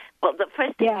life. Well, the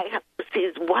first thing I have to see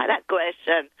is what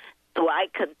aggression do I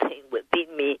contain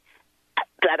within me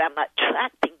that I'm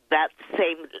attracting that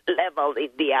same level in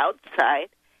the outside.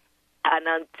 And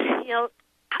until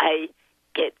I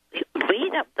get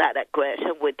rid of that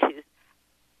aggression, which is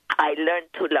I learn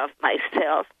to love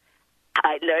myself,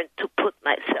 I learn to put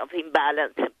myself in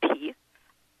balance and peace,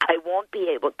 I won't be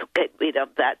able to get rid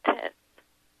of that test.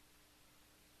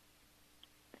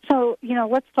 So,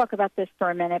 let's talk about this for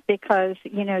a minute because,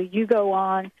 you go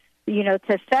on,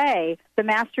 to say the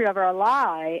mastery of our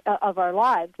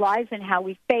lives lies in how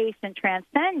we face and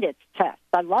transcend its tests.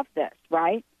 I love this,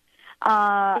 right?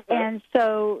 And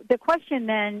so the question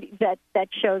then that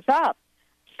shows up,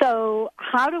 so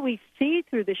how do we see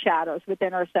through the shadows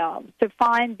within ourselves to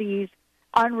find these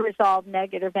unresolved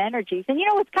negative energies? And,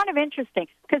 it's kind of interesting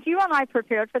because you and I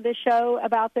prepared for this show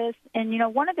about this. And,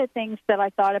 one of the things that I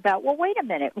thought about, well, wait a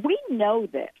minute, we know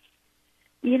this,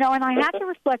 and I had to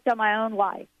reflect on my own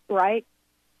life, right?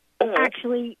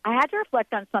 Actually, I had to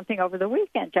reflect on something over the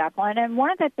weekend, Jacqueline. And one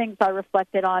of the things I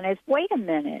reflected on is, wait a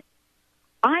minute,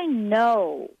 I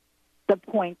know the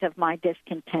point of my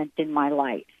discontent in my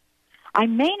life. I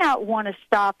may not want to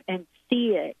stop and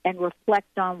see it and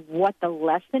reflect on what the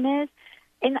lesson is.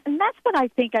 And that's what I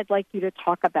think I'd like you to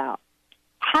talk about.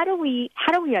 How do we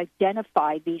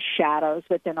identify these shadows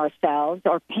within ourselves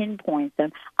or pinpoint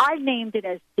them? I've named it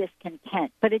as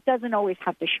discontent, but it doesn't always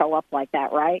have to show up like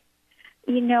that, right?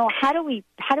 How do we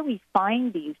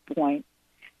find these points?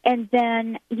 And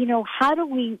then, how do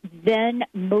we then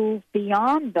move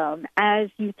beyond them as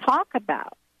you talk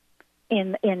about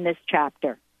in this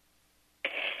chapter?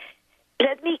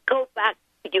 Let me go back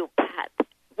to you, Pat.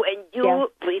 When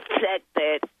you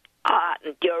reflected on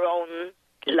your own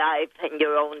life and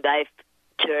your own life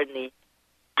journey,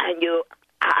 and you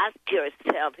asked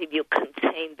yourself if you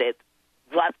contained it,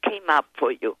 what came up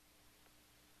for you?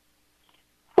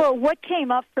 Well, what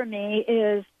came up for me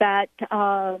is that there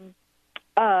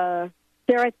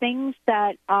are things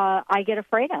that I get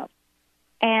afraid of.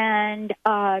 And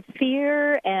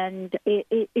fear, and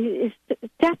it's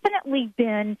definitely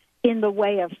been in the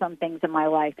way of some things in my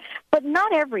life. But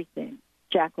not everything,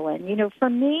 Jacqueline. For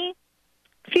me,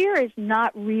 fear is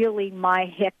not really my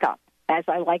hiccup, as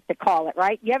I like to call it,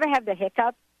 right? You ever have the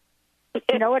hiccups?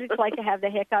 You know what it's like to have the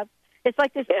hiccups? It's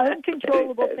like this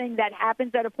uncontrollable thing that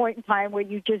happens at a point in time where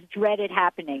you just dread it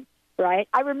happening, right?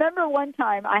 I remember one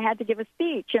time I had to give a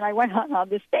speech, and I went on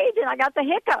the stage, and I got the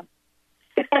hiccups.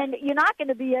 And you're not going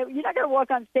to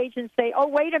walk on stage and say, "Oh,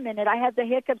 wait a minute, I have the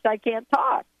hiccups, I can't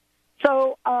talk."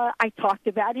 So I talked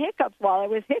about hiccups while I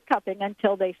was hiccuping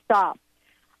until they stopped.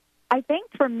 I think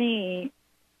for me,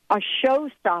 a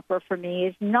showstopper for me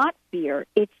is not fear,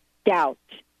 it's doubt.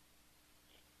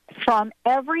 From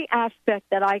every aspect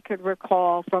that I could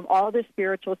recall from all the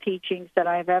spiritual teachings that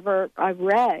I've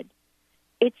read,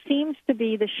 it seems to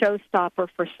be the showstopper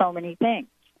for so many things.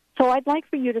 So I'd like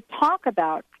for you to talk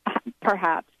about,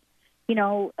 perhaps,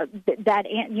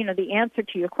 the answer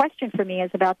to your question for me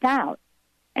is about doubt.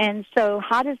 And so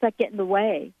how does that get in the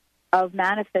way of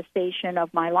manifestation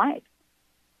of my life?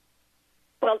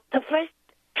 Well, the first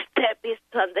step is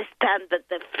to understand that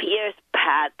the fears,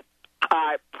 Pat,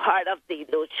 are part of the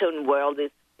illusion world.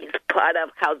 It's part of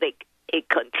how it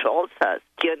controls us,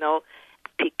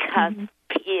 because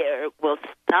fear will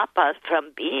stop us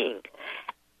from being.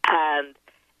 And,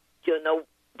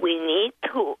 we need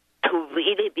to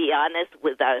really be honest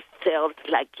with ourselves,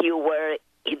 like you were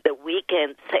in the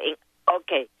weekend, saying,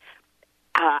 okay,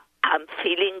 I'm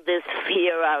feeling this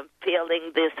fear, I'm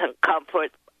feeling this uncomfort,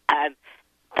 and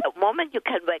the moment you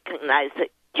can recognize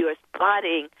it, you're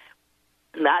spotting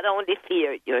not only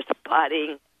fear, you're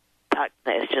spotting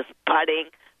darkness, you're spotting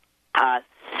a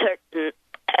certain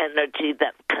energy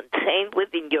that's contained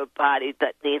within your body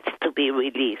that needs to be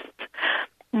released.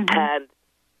 And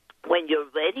when you're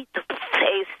ready to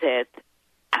face it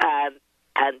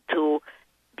and to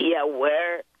be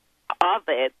aware of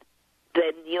it,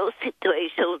 the new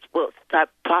situations will start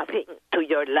popping to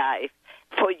your life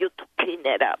for you to clean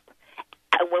it up.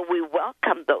 And when we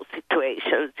welcome those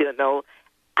situations,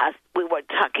 as we were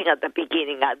talking at the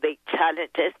beginning, are they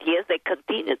challenges? Yes, they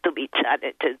continue to be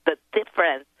challenges. The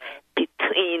difference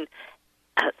between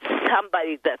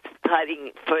somebody that's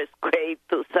studying first grade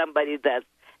to somebody that's,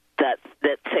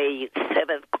 let's say,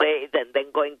 seventh grade and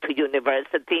then going to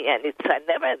university, and it's a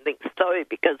never-ending story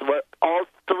because we're all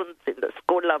students in the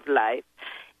school of life.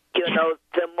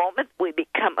 The moment we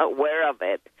become aware of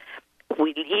it,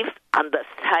 we leave on the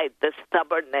side the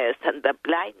stubbornness and the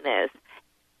blindness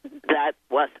that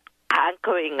was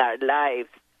anchoring our lives.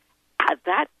 At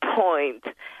that point,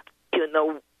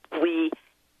 we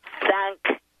thank,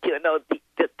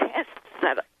 the tests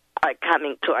that are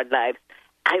coming to our lives.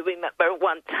 I remember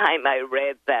one time I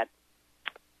read that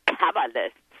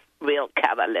real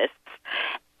Kabbalists,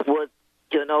 would,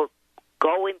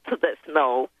 go into the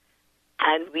snow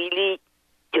and really,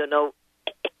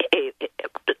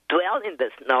 dwell in the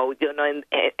snow,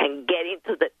 and get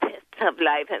into the tests of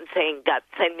life and saying, God,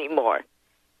 send me more.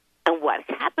 And what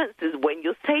happens is when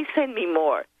you say, send me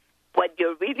more, what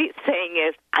you're really saying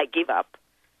is, I give up.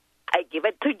 I give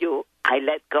it to you. I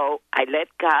let go. I let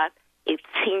God. It's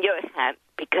in your hands,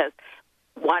 because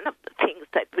one of the things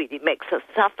that really makes us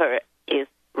suffer is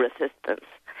resistance.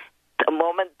 The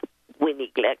moment we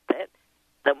neglect it,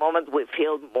 the moment we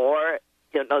feel more,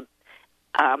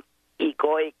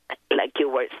 egoic, like you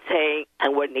were saying,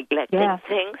 and we're neglecting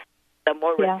things, the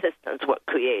more resistance we're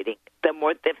creating, the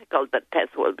more difficult the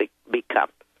test will become.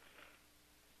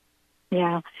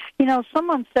 Yeah.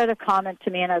 Someone said a comment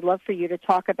to me, and I'd love for you to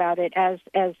talk about it as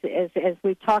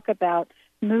we talk about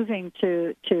moving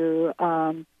to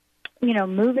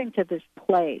this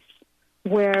place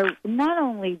where not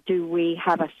only do we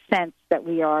have a sense that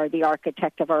we are the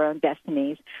architect of our own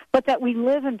destinies, but that we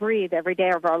live and breathe every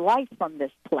day of our life from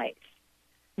this place,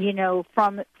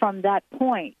 from that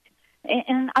point.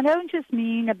 And I don't just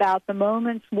mean about the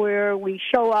moments where we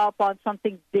show up on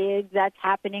something big that's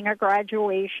happening, a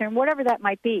graduation, whatever that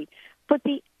might be, but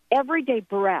the everyday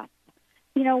breath.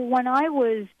 When I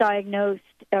was diagnosed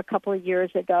a couple of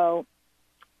years ago,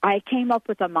 I came up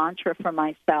with a mantra for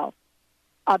myself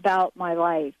about my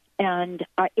life, and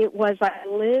it was I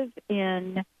live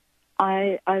in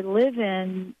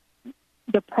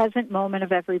the present moment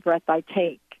of every breath I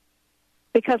take,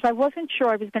 because I wasn't sure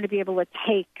I was going to be able to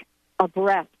take a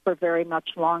breath for very much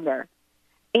longer.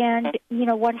 And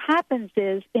what happens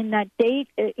is in that date,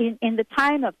 in the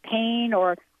time of pain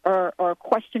or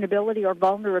questionability or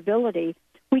vulnerability,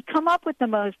 we come up with the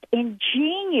most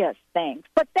ingenious things,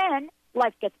 but then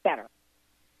life gets better.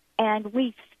 And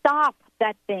we stop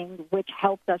that thing which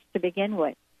helped us to begin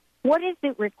with. What does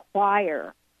it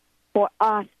require for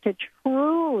us to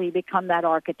truly become that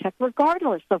architect,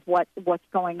 regardless of what's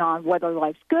going on, whether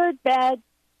life's good, bad,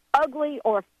 ugly,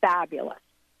 or fabulous?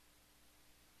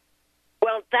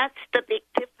 Well, that's the big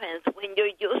difference. When you're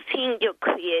using your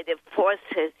creative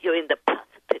forces, you're in the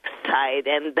positive side,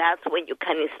 and that's when you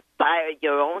can inspire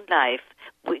your own life,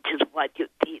 which is what you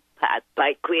did, Pat,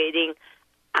 by creating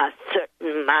a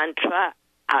certain mantra,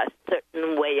 a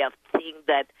certain way of seeing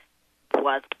that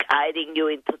was guiding you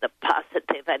into the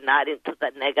positive and not into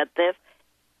the negative.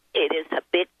 It is a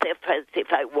big difference if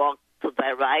I walk to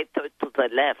the right or to the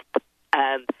left,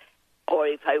 or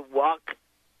if I walk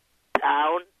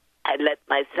down and let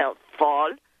myself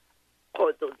fall,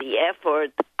 or do the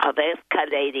effort of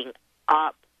escalating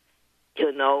up.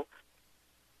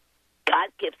 God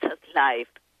gives us life,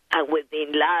 and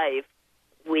within life,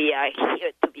 we are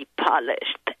here to be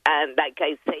polished. And like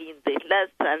I say in this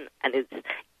lesson, and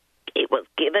it was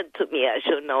given to me, as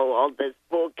you know, all this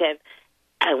book,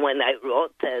 and when I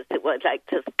wrote this, it was like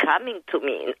just coming to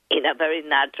me in a very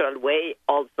natural way,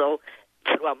 also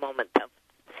through a moment of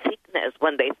sickness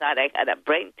when they thought I had a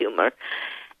brain tumor.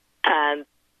 And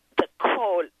the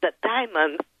coal, the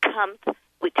diamond, comes,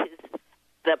 which is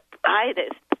the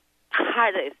brightest,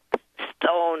 hardest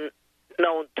stone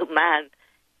known to man,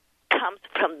 comes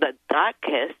from the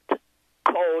darkest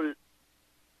coal,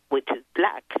 which is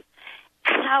black.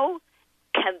 How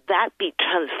can that be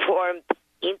transformed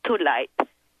into light?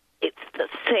 It's the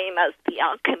same as the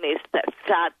alchemist that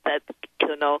thought that,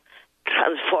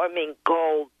 transforming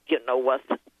gold, was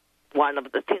one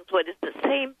of the things. What is the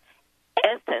same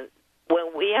essence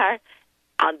when we are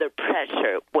under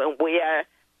pressure, when we are,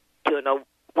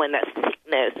 when a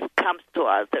sickness comes to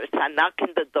us, there's a knock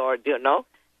in the door, knock,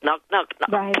 knock,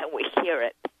 knock. Right. Can we hear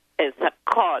it? It's a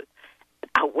call,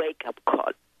 a wake-up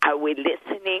call. Are we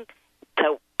listening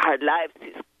to our lives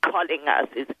is calling us,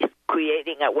 is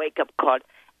creating a wake-up call?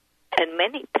 And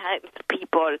many times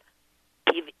people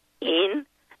give in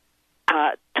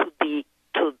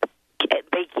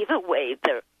they give away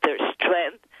their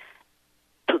strength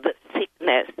to the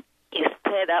sickness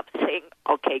instead of saying,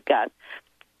 okay, God,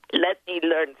 let me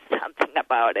learn something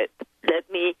about it. Let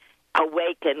me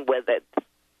awaken with it.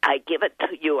 I give it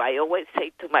to you. I always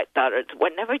say to my daughters,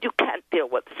 whenever you can't deal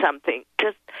with something,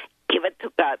 just give it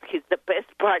to God. He's the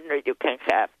best partner you can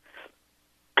have.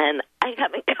 And I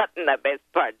haven't gotten a best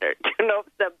partner.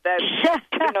 Sometimes,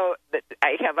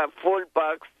 I have a full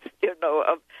box,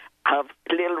 of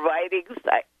little writings.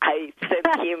 I send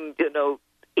him,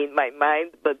 in my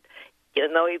mind, but,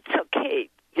 it's okay.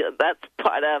 That's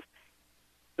part of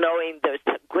knowing there's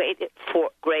a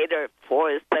greater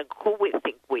force than who we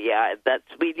think we are that's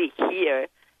really here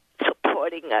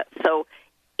supporting us. So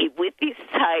if we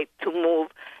decide to move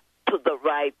to the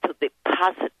right, to the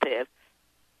positive,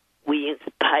 we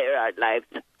inspire our lives,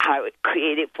 our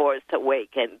creative force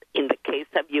awaken. In the case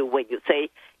of you, when you say,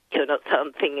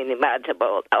 something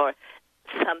unimaginable or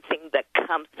something that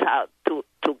comes out to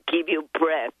give you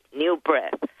breath, new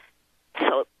breath.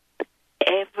 So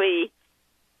every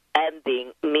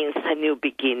ending means a new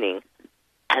beginning.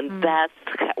 And that's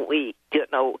how we,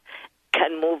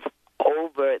 can move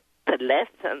over the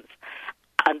lessons,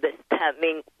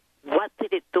 understanding what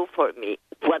did it do for me?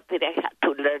 What did I have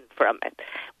to learn from it?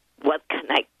 What can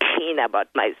I clean about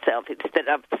myself instead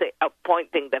of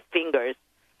pointing the fingers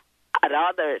at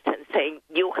others and saying,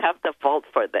 you have the fault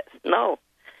for this? No.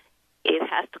 It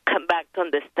has to come back to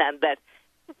understand that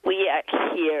we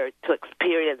are here to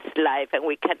experience life, and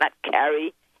we cannot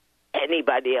carry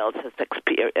anybody else's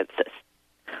experiences.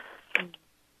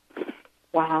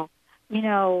 Wow.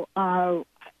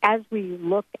 As we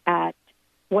look at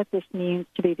what this means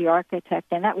to be the architect,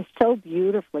 and that was so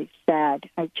beautifully said,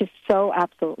 just so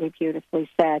absolutely beautifully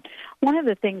said. One of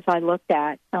the things I looked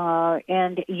at,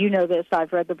 and you know this,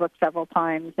 I've read the book several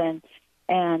times, and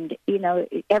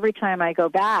every time I go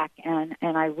back and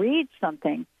I read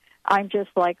something, I'm just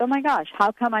like, oh my gosh,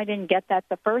 how come I didn't get that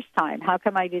the first time? How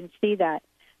come I didn't see that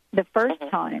the first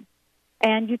time?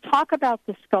 And you talk about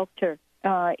the sculptor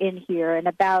in here and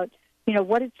about,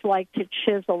 what it's like to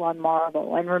chisel on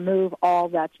marble and remove all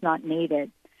that's not needed.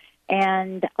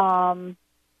 And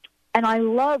I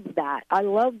love that. I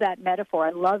love that metaphor. I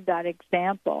love that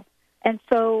example. And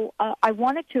so I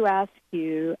wanted to ask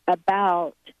you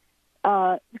about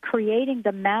creating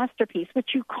the masterpiece, which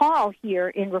you call here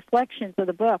in Reflections of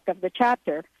the book, of the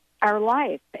chapter, our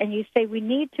life. And you say we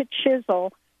need to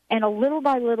chisel and a little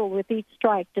by little with each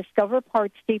strike discover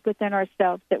parts deep within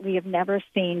ourselves that we have never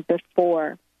seen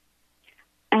before.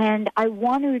 And I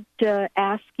wanted to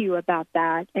ask you about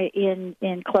that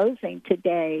in closing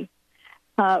today.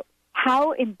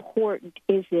 How important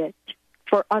is it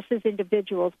for us as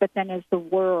individuals, but then as the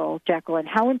world, Jacqueline,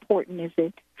 how important is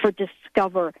it to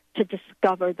discover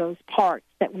those parts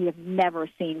that we have never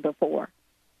seen before?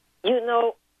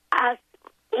 As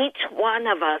each one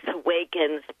of us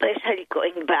awakens, especially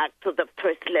going back to the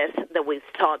first lesson that we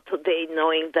saw today,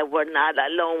 knowing that we're not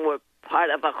alone, we're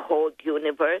part of a whole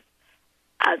universe.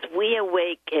 As we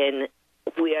awaken,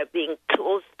 we are being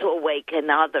close to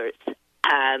awaken others.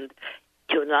 And,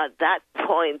 at that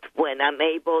point when I'm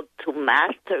able to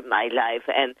master my life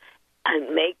and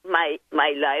make my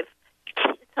life,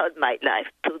 chisel my life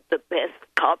to the best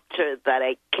sculpture that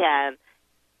I can,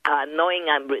 knowing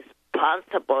I'm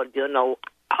responsible,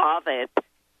 of it,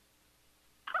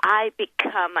 I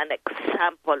become an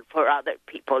example for other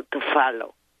people to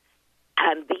follow.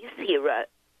 And this era,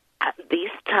 at these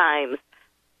times,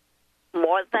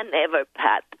 more than ever,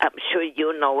 Pat, I'm sure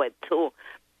you know it too,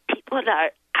 people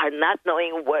are not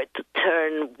knowing where to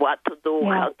turn, what to do,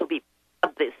 how to be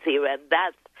part of this era. And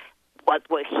that's what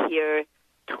we're here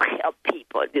to help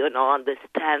people,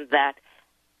 understand that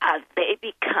as they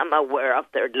become aware of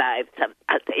their lives,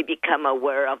 as they become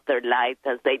aware of their life,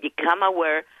 as they become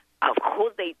aware of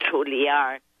who they truly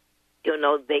are,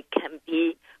 they can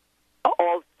be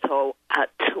also a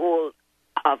tool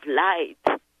of light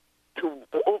to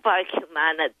move our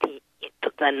humanity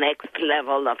into the next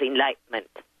level of enlightenment.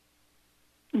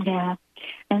 Yeah,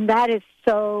 and that is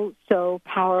so, so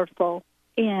powerful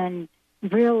in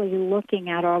really looking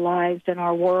at our lives and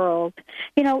our world.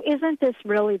 Isn't this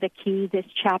really the key, this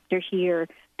chapter here,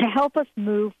 to help us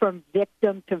move from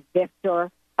victim to victor?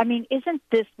 I mean, isn't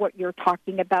this what you're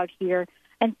talking about here?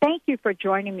 And thank you for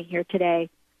joining me here today.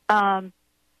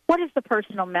 What is the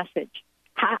personal message?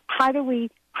 How do we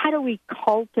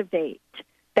cultivate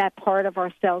that part of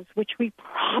ourselves, which we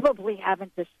probably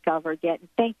haven't discovered yet? And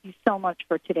thank you so much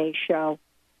for today's show.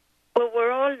 Well,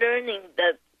 we're all learning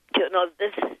that,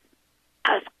 this is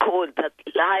a school, that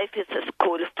life is a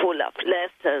school full of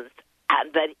lessons,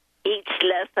 and that each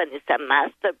lesson is a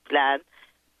master plan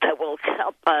that will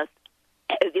help us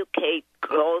educate,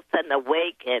 growth, and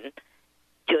awaken,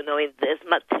 in this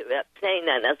material plane.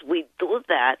 And as we do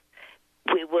that,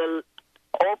 we will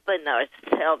open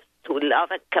ourselves to love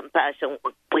and compassion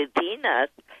within us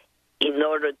in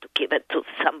order to give it to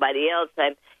somebody else.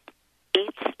 And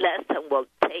each lesson will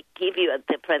give you a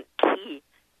different key.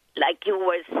 Like you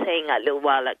were saying a little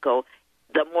while ago,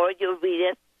 the more you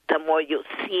read it, the more you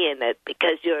see in it,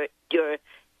 because you're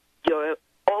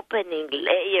opening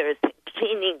layers and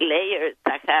cleaning layers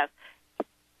that have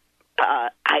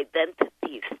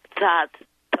identities, thoughts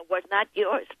that were not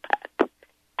yours, Pat.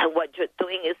 And what you're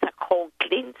doing is a whole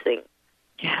cleansing.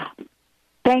 Yeah.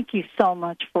 Thank you so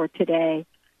much for today.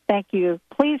 Thank you.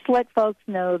 Please let folks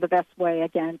know the best way,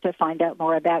 again, to find out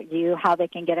more about you, how they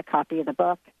can get a copy of the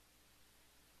book.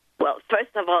 Well,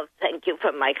 first of all, thank you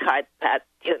from my heart, Pat,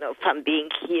 from being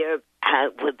here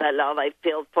with the love I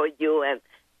feel for you and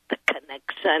the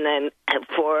connection and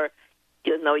for,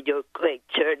 your great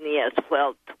journey as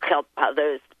well to help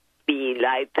others be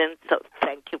enlightened. So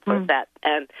thank you for that.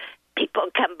 And people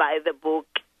can buy the book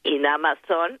in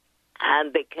Amazon,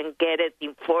 and they can get it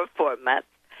in 4 formats.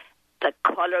 The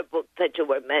color book that you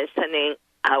were mentioning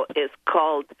is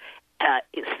called,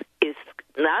 is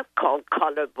not called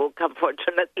Color Book,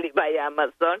 unfortunately, by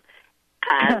Amazon.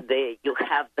 And you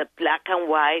have the black and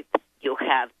white, you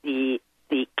have the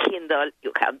Kindle,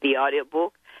 you have the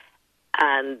audiobook,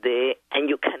 and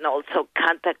you can also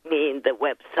contact me in the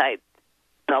website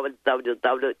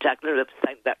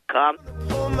www.jacquelineripstein.com.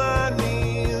 On my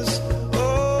knees,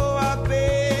 oh, I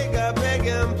beg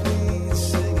him,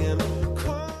 please sing him.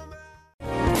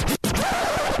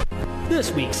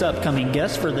 This week's upcoming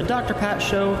guest for the Dr. Pat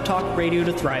Show, Talk Radio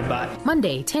to Thrive By.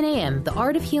 Monday, 10 a.m., The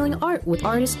Art of Healing Art with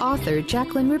artist-author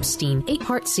Jacqueline Ripstein,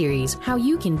 8-part series, How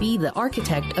You Can Be the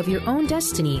Architect of Your Own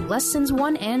Destiny, Lessons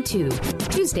 1 and 2.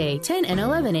 Tuesday, 10 and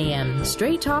 11 a.m.,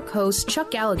 Straight Talk host Chuck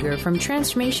Gallagher from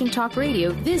Transformation Talk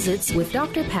Radio visits with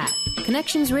Dr. Pat,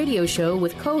 Connections radio show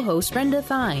with co-host Brenda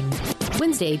Thine.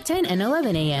 Wednesday, 10 and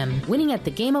 11 a.m., Winning at the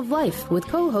Game of Life with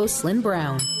co-host Lynn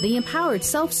Brown. The Empowered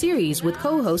Self series with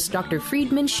co-host Dr.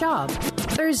 Friedman Schaub.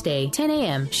 Thursday, 10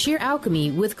 a.m., Sheer Alchemy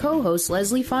with co-host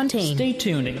Leslie Fontaine. Stay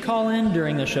tuned and call in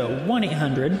during the show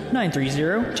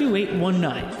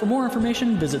 1-800-930-2819. For more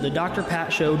information, visit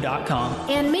thedrpatshow.com.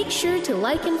 And make sure to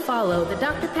like and follow The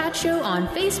Dr. Pat Show on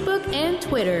Facebook and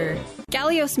Twitter.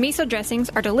 Gallios miso dressings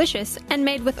are delicious and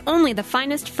made with only the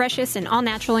finest, freshest, and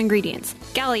all-natural ingredients.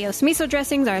 Gallios miso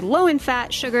dressings are low in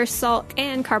fat, sugar, salt,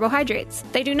 and carbohydrates.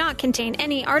 They do not contain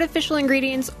any artificial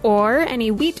ingredients or any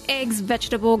wheat, eggs,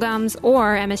 vegetable gums,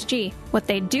 or MSG. What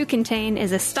they do contain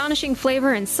is astonishing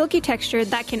flavor and silky texture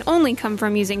that can only come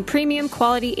from using premium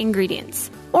quality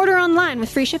ingredients. Order online with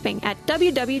free shipping at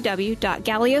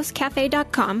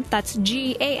www.gallioscafe.com. That's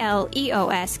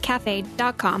GALEOS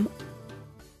cafe.com.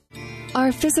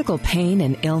 Are physical pain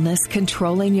and illness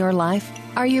controlling your life?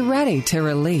 Are you ready to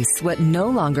release what no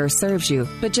longer serves you,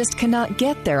 but just cannot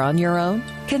get there on your own?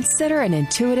 Consider an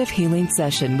intuitive healing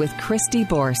session with Christy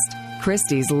Borst.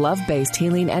 Christy's love-based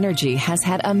healing energy has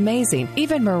had amazing,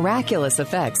 even miraculous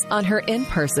effects on her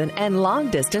in-person and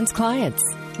long-distance clients.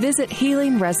 Visit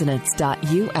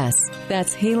healingresonance.us.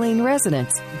 That's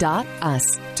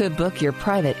healingresonance.us to book your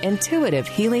private intuitive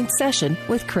healing session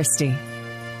with Christy.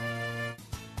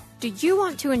 Do you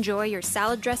want to enjoy your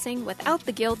salad dressing without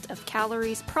the guilt of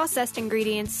calories, processed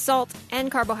ingredients, salt,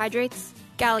 and carbohydrates?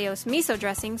 Gallios miso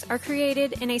dressings are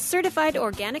created in a certified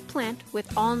organic plant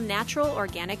with all natural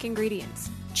organic ingredients.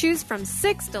 Choose from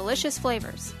 6 delicious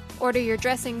flavors. Order your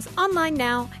dressings online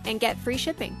now and get free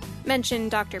shipping. Mention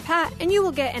Dr. Pat and you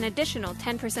will get an additional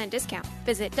 10% discount.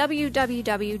 Visit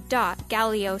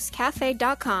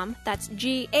www.gallioscafe.com. That's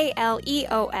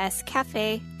GALEOS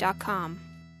cafe.com.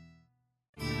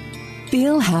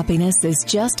 Feel happiness is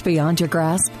just beyond your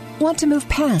grasp? Want to move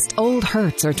past old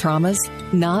hurts or traumas?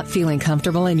 Not feeling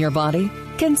comfortable in your body?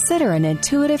 Consider an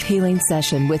intuitive healing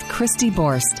session with Christy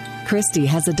Borst. Christy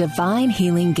has a divine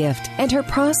healing gift, and her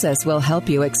process will help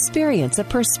you experience a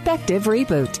perspective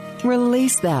reboot.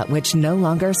 Release that which no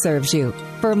longer serves you.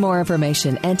 For more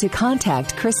information and to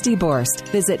contact Christy Borst,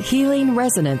 visit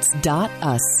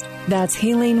healingresonance.us. That's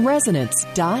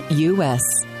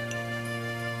healingresonance.us.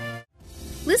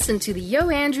 Listen to the Yo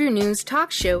Andrew News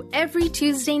Talk Show every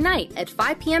Tuesday night at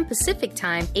 5 p.m. Pacific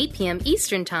Time, 8 p.m.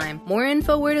 Eastern Time. More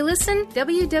info where to listen?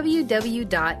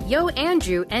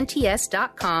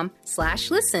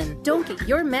 www.yoandrewnts.com/listen. Don't get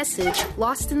your message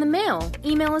lost in the mail.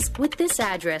 Email us with this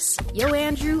address,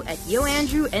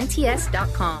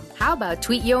 yoandrew@yoandrewnts.com. How about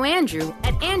tweet Yo Andrew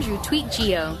at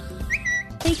AndrewTweetGeo?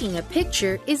 Taking a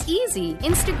picture is easy.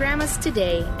 Instagram us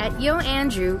today at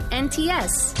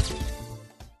YoAndrewNTS.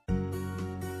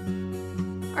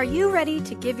 Are you ready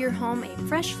to give your home a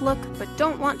fresh look but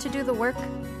don't want to do the work?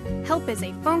 Help is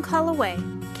a phone call away.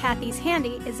 Kathy's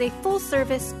Handy is a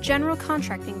full-service general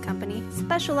contracting company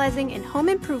specializing in home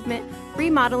improvement,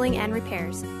 remodeling, and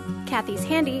repairs. Kathy's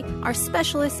Handy are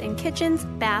specialists in kitchens,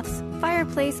 baths,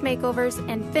 fireplace makeovers,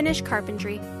 and finish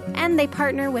carpentry, and they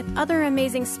partner with other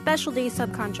amazing specialty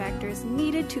subcontractors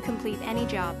needed to complete any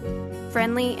job.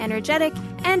 Friendly, energetic,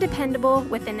 and dependable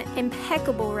with an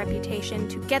impeccable reputation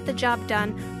to get the job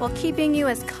done while keeping you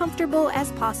as comfortable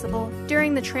as possible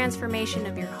during the transformation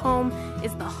of your home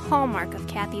is the hallmark of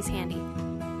Kathy's Handy.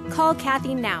 Call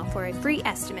Kathy now for a free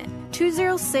estimate.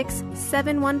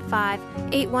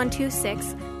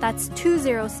 206-715-8126. That's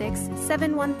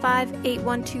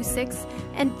 206-715-8126.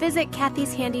 And visit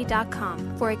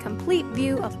kathyshandy.com for a complete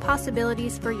view of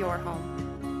possibilities for your home.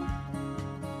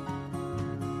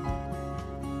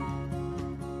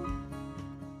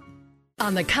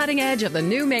 On the cutting edge of the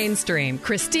new mainstream,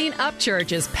 Christine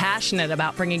Upchurch is passionate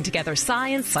about bringing together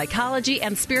science, psychology,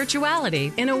 and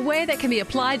spirituality in a way that can be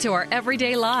applied to our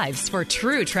everyday lives for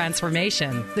true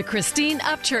transformation. The Christine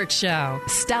Upchurch Show,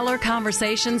 stellar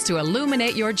conversations to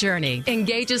illuminate your journey,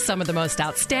 engages some of the most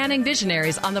outstanding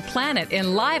visionaries on the planet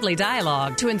in lively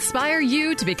dialogue to inspire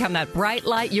you to become that bright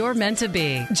light you're meant to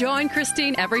be. Join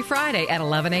Christine every Friday at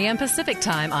 11 a.m. Pacific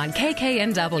Time on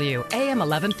KKNW, AM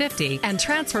 1150, and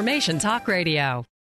Transformation Talk Radio.